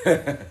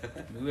 I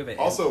mean, we have an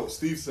Also,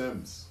 Steve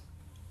Sims.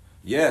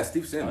 Yeah,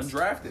 Steve Sims,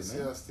 undrafted, Let's see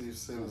man. how Steve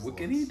Sims What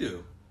can looks. he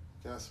do?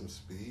 Got some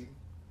speed.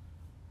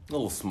 a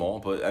little small,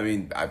 but I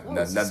mean, I No,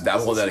 not it's a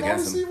hold that small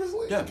against him. receivers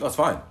league. Yeah, no, it's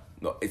fine.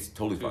 No, it's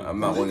totally fine. I'm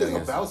not The holding league that is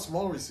against him. about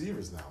small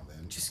receivers now,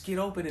 man. Just get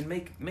open and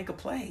make a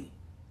play.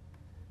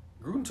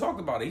 Gruden talked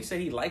about it. He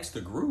said he likes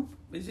the group.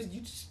 It's just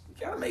you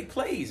gotta make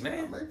plays,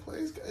 man. Make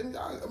plays. And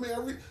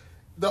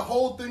the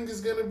whole thing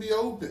is gonna be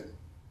open.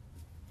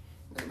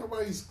 Ain't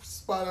nobody's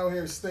spot out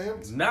here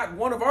stamped. Not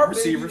one of our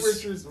receivers.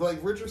 Maybe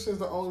Richardson's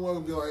the only one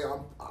who'll be like,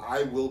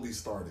 I will be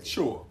starting.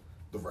 Sure.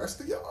 The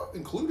rest of y'all,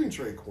 including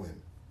Trey Quinn,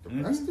 the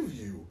rest of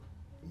you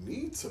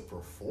need to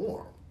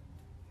perform.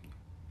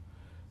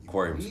 You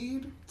Corey.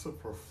 need to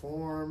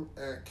perform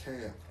at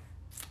camp.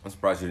 I'm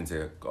surprised you didn't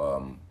say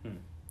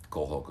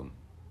Cole Holcomb.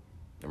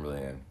 I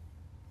really am.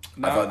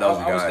 No, I thought that was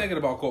your I was guy. thinking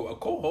about Cole.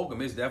 Cole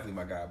Holcomb is definitely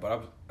my guy,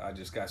 but I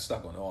just got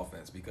stuck on the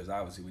offense because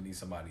obviously we need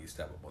somebody to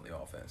step up on the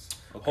offense.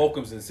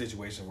 Holcomb's in a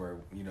situation where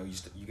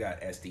you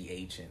got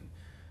SDH and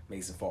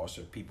Mason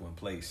Foster, people in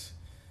place.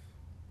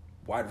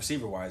 Wide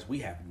receiver wise, we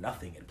have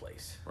nothing in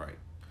place. Right.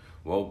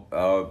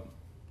 Well,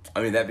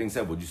 I mean, that being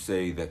said, would you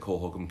say that Cole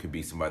Holcomb could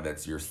be somebody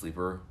that's your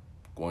sleeper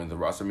going to the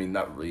roster? I mean,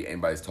 not really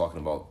anybody's talking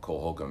about Cole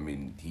Holcomb. I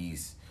mean,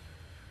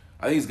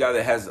 I think he's a guy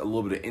that has a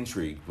little bit of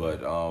intrigue,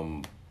 but,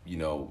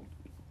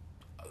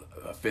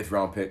 a 5th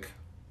round pick,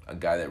 a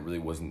guy that really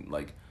wasn't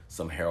like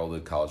some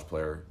heralded college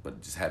player,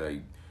 but just had a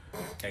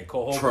Hey,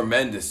 Cole Holcomb,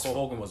 tremendous. Cole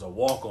Holcomb was a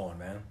walk on,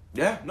 man.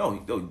 Yeah, no, he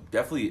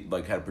definitely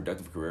like had a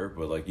productive career,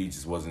 but like he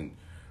just wasn't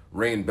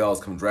ringing bells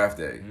come draft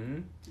day.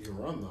 You can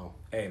run though.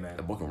 Hey, man.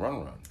 The book can run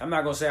around. I'm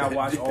not gonna say I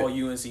watch all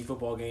UNC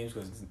football games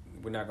because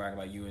we're not gonna act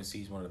like UNC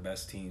is one of the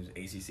best teams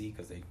in ACC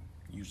because they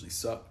usually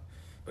suck.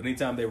 But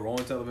anytime they were on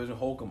television,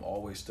 Holcomb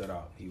always stood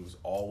out. He was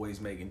always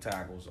making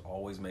tackles,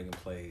 always making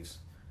plays.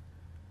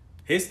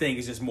 His thing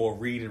is just more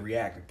read and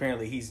react.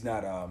 Apparently, he's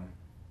not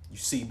you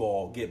see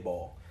ball, get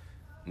ball.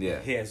 Yeah.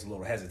 He has a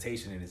little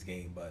hesitation in his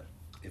game, but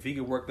if he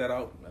could work that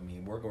out, I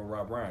mean, working with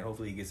Rob Ryan,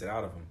 hopefully he gets it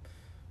out of him.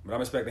 But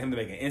I'm expecting him to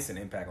make an instant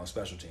impact on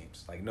special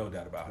teams, like no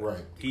doubt about it. Right.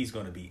 He's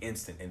going to be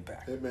instant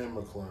impact. Hitman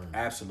McLaurin.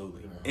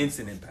 Absolutely,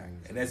 instant impact,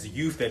 and that's the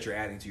youth that you're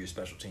adding to your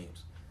special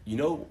teams. You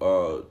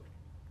know,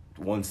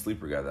 one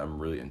sleeper guy that I'm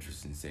really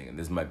interested in seeing, and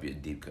this might be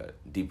a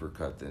deeper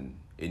cut than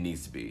it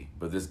needs to be,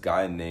 but this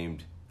guy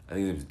named, I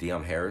think it was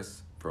Deion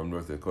Harris from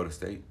North Dakota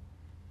State.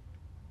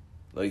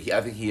 Like,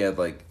 I think he had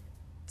like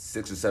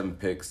 6 or 7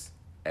 picks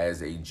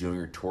as a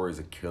junior, tore his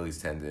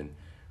Achilles tendon,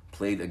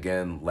 played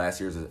again last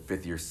year as a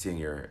 5th-year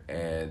senior,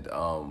 and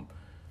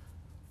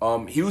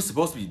he was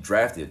supposed to be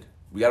drafted.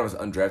 We got him as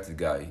an undrafted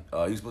guy.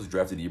 He was supposed to be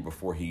drafted the year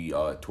before he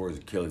tore his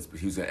Achilles, but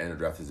he was going to enter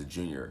draft as a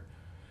junior.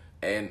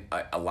 And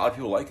a lot of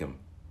people like him.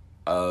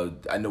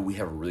 I know we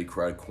have a really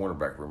crowded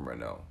cornerback room right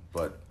now,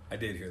 but I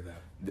did hear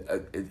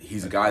that.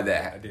 he's a guy I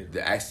that did.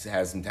 actually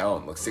has some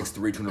talent. Like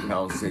 6'3", 200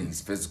 pounds. Said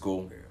he's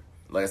physical.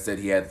 Like I said,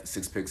 he had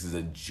 6 picks as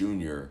a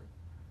junior.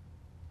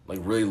 Like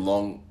really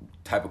long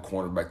type of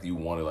cornerback that you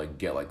want to like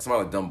get, like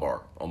somebody like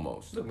Dunbar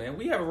almost. Look, man,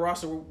 we have a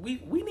roster where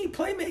we need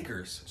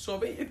playmakers.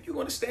 So if you're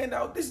going to stand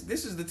out, this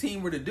is the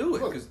team where to do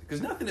it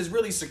because nothing is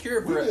really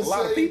secure for a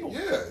lot of people.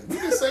 Yeah, we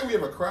can say we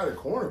have a crowded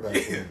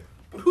cornerback room.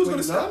 But who's going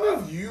to step none up?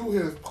 of you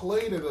have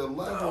played at a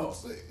level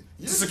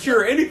To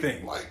secure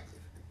anything. Like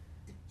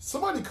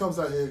somebody comes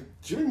out here,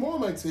 Jimmy Moore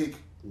might take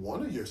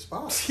one of your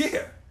spots.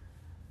 Yeah.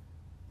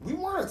 We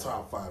weren't a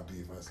top 5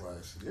 defense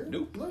last year.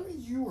 Nope. None of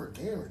you are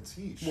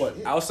guaranteed What,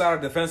 shit. outside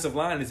of defensive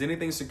line, is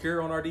anything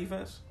secure on our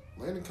defense?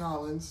 Landon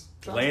Collins,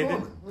 Josh Landon?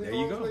 Norman. There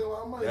you go. Make a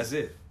lot of money. That's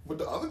it. But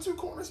the other 2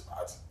 corner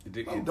spots,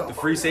 The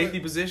free safety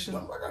position? I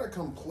gotta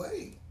come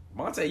play.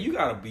 Monte, you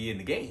got to be in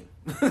the game.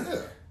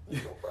 Yeah.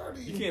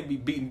 Nobody. You can't be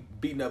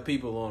beating up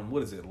people on,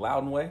 what is it,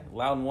 Loudon Way?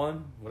 Loudon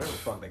 1? Whatever the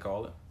fuck they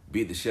call it.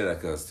 Beat the shit out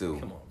of us, too.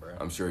 Come on, bro.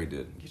 I'm sure he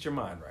did. Get your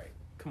mind right.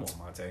 Come on,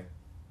 Monte.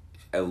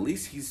 At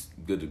least he's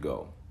good to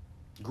go.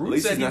 Gruden At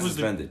least said he's not was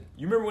suspended.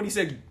 You remember when he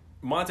said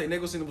Monte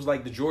Nicholson was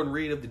like the Jordan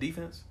Reed of the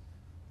defense?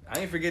 I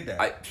ain't forget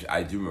that.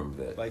 I do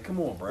remember that. Like, come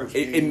on, bro.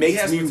 It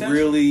makes has me potential.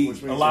 really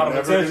Which means a lot you're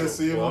of never potential. gonna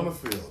see him Well, on the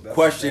field.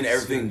 question That's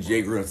everything it.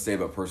 Jay Gruden has to say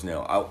about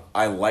personnel.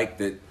 I like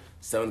that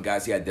some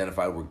guys he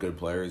identified were good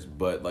players,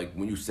 but like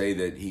when you say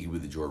that he could be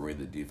the Jordan Reed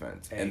of the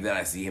defense, Hey. and then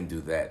I see him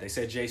do that, They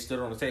said Jay stood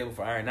on the table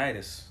for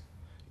Iron-itis.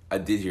 I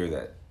did hear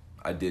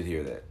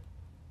that.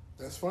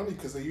 That's funny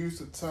because they used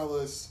to tell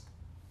us,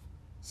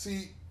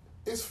 see,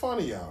 it's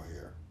funny out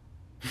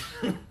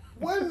here.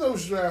 When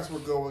those drafts were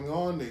going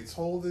on, they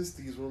told us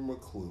these were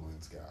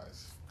McLuhan's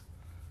guys.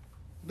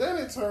 Then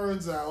it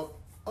turns out,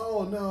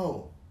 oh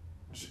no,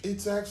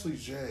 it's actually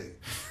Jay.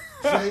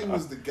 Jay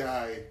was the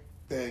guy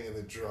banging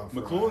the drum.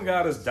 for McLuhan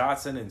got us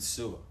Iron-itis. Dotson and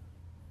Sua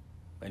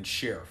and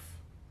Sheriff.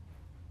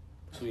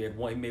 So he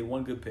made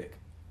one good pick.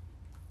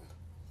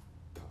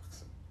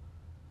 Dotson.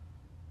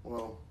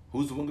 Well,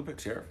 Who's the one good pick?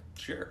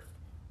 Sheriff.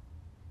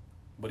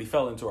 But he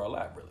fell into our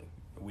lap, really.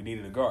 We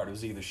needed a guard. It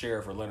was either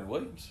Sheriff or Leonard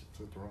Williams.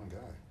 took the wrong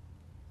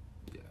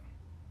guy. Yeah.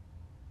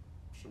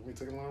 Should we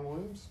take Leonard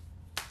Williams?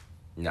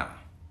 Nah. What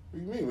do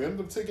you mean? We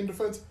ended up taking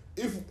defense.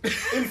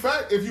 In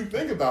fact, if you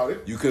think about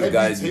it, You could have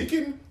had gotten you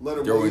taken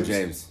Leonard Derwin Williams,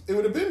 James. It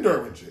would have been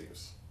Derwin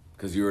James.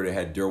 Because you already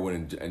had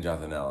Derwin and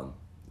Jonathan Allen.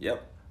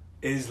 Yep.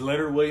 Is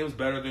Leonard Williams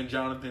better than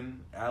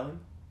Jonathan Allen?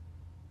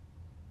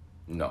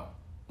 No.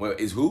 Well,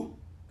 is who?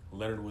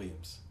 Leonard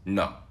Williams.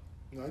 No.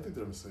 No, I think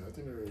they're the same. I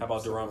think they're. How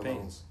about similar Deron Payne?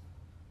 levels.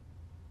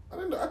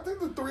 I think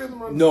the 3 of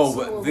them are. No,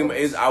 similar but the thing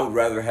levels. is, I would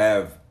rather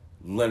have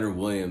Leonard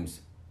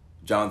Williams,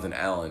 Jonathan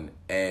Allen,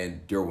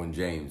 and Derwin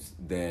James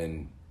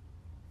than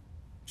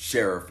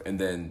Sheriff and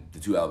then the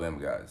 2 Alabama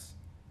guys.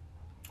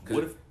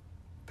 What if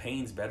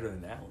Payne's better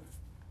than Allen?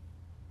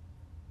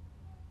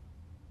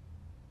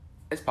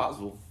 It's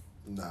possible.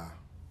 Nah,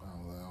 I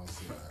don't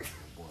see that,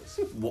 boys.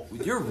 Well,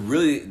 you're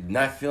really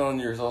not feeling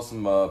yourself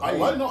some Payne.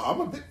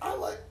 I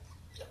like.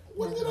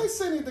 When did I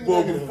say anything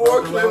Well, negative before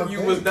about Clip, Deron you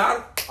Payne? was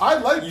not. I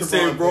like. You Deron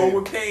said roll Payne.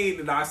 with Payne,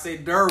 and I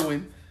said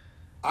Derwin.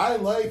 I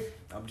like.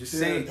 I'm just Deron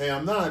saying. Payne.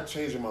 I'm not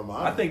changing my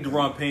mind. I think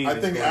Deron Payne. I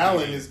is think gonna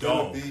Allen be a is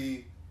going dog. to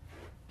be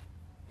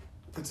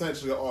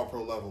potentially an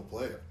All-Pro level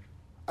player.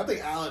 I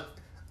think Allen.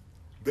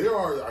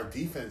 Our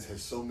defense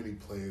has so many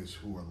players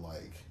who are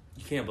like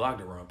You can't block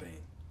Deron Payne.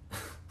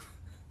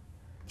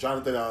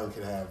 Jonathan Allen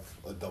could have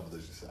a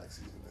double-digit sack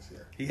season this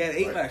year. He had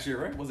 8 Right. last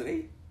year, right? Was it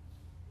 8?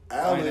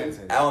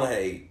 Allen, Allen had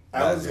 8.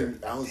 Allen's last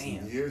year.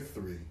 in Damn. year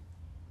 3.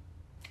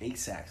 8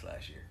 sacks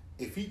last year.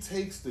 If he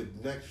takes the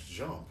next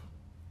jump,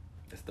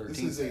 That's 13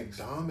 this is sacks.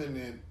 a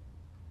dominant.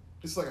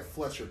 This is like a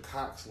Fletcher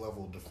Cox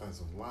level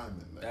defensive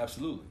lineman. Man.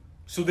 Absolutely.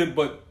 So then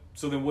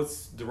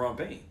what's Deron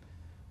Payne?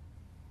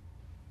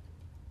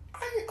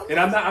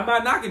 I'm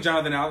not knocking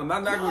Jonathan Allen. I'm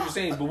not knocking what you're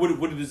saying. But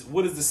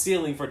what is the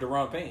ceiling for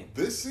Deron Payne?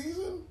 This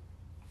season,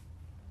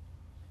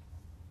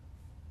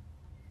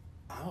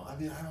 I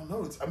don't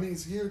know.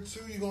 It's year 2.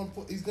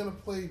 He's gonna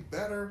play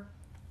better.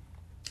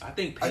 I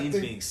think Payne's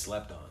being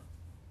slept on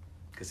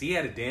because he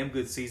had a damn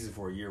good season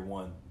for a year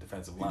 1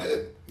 defensive He line.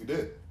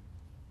 did.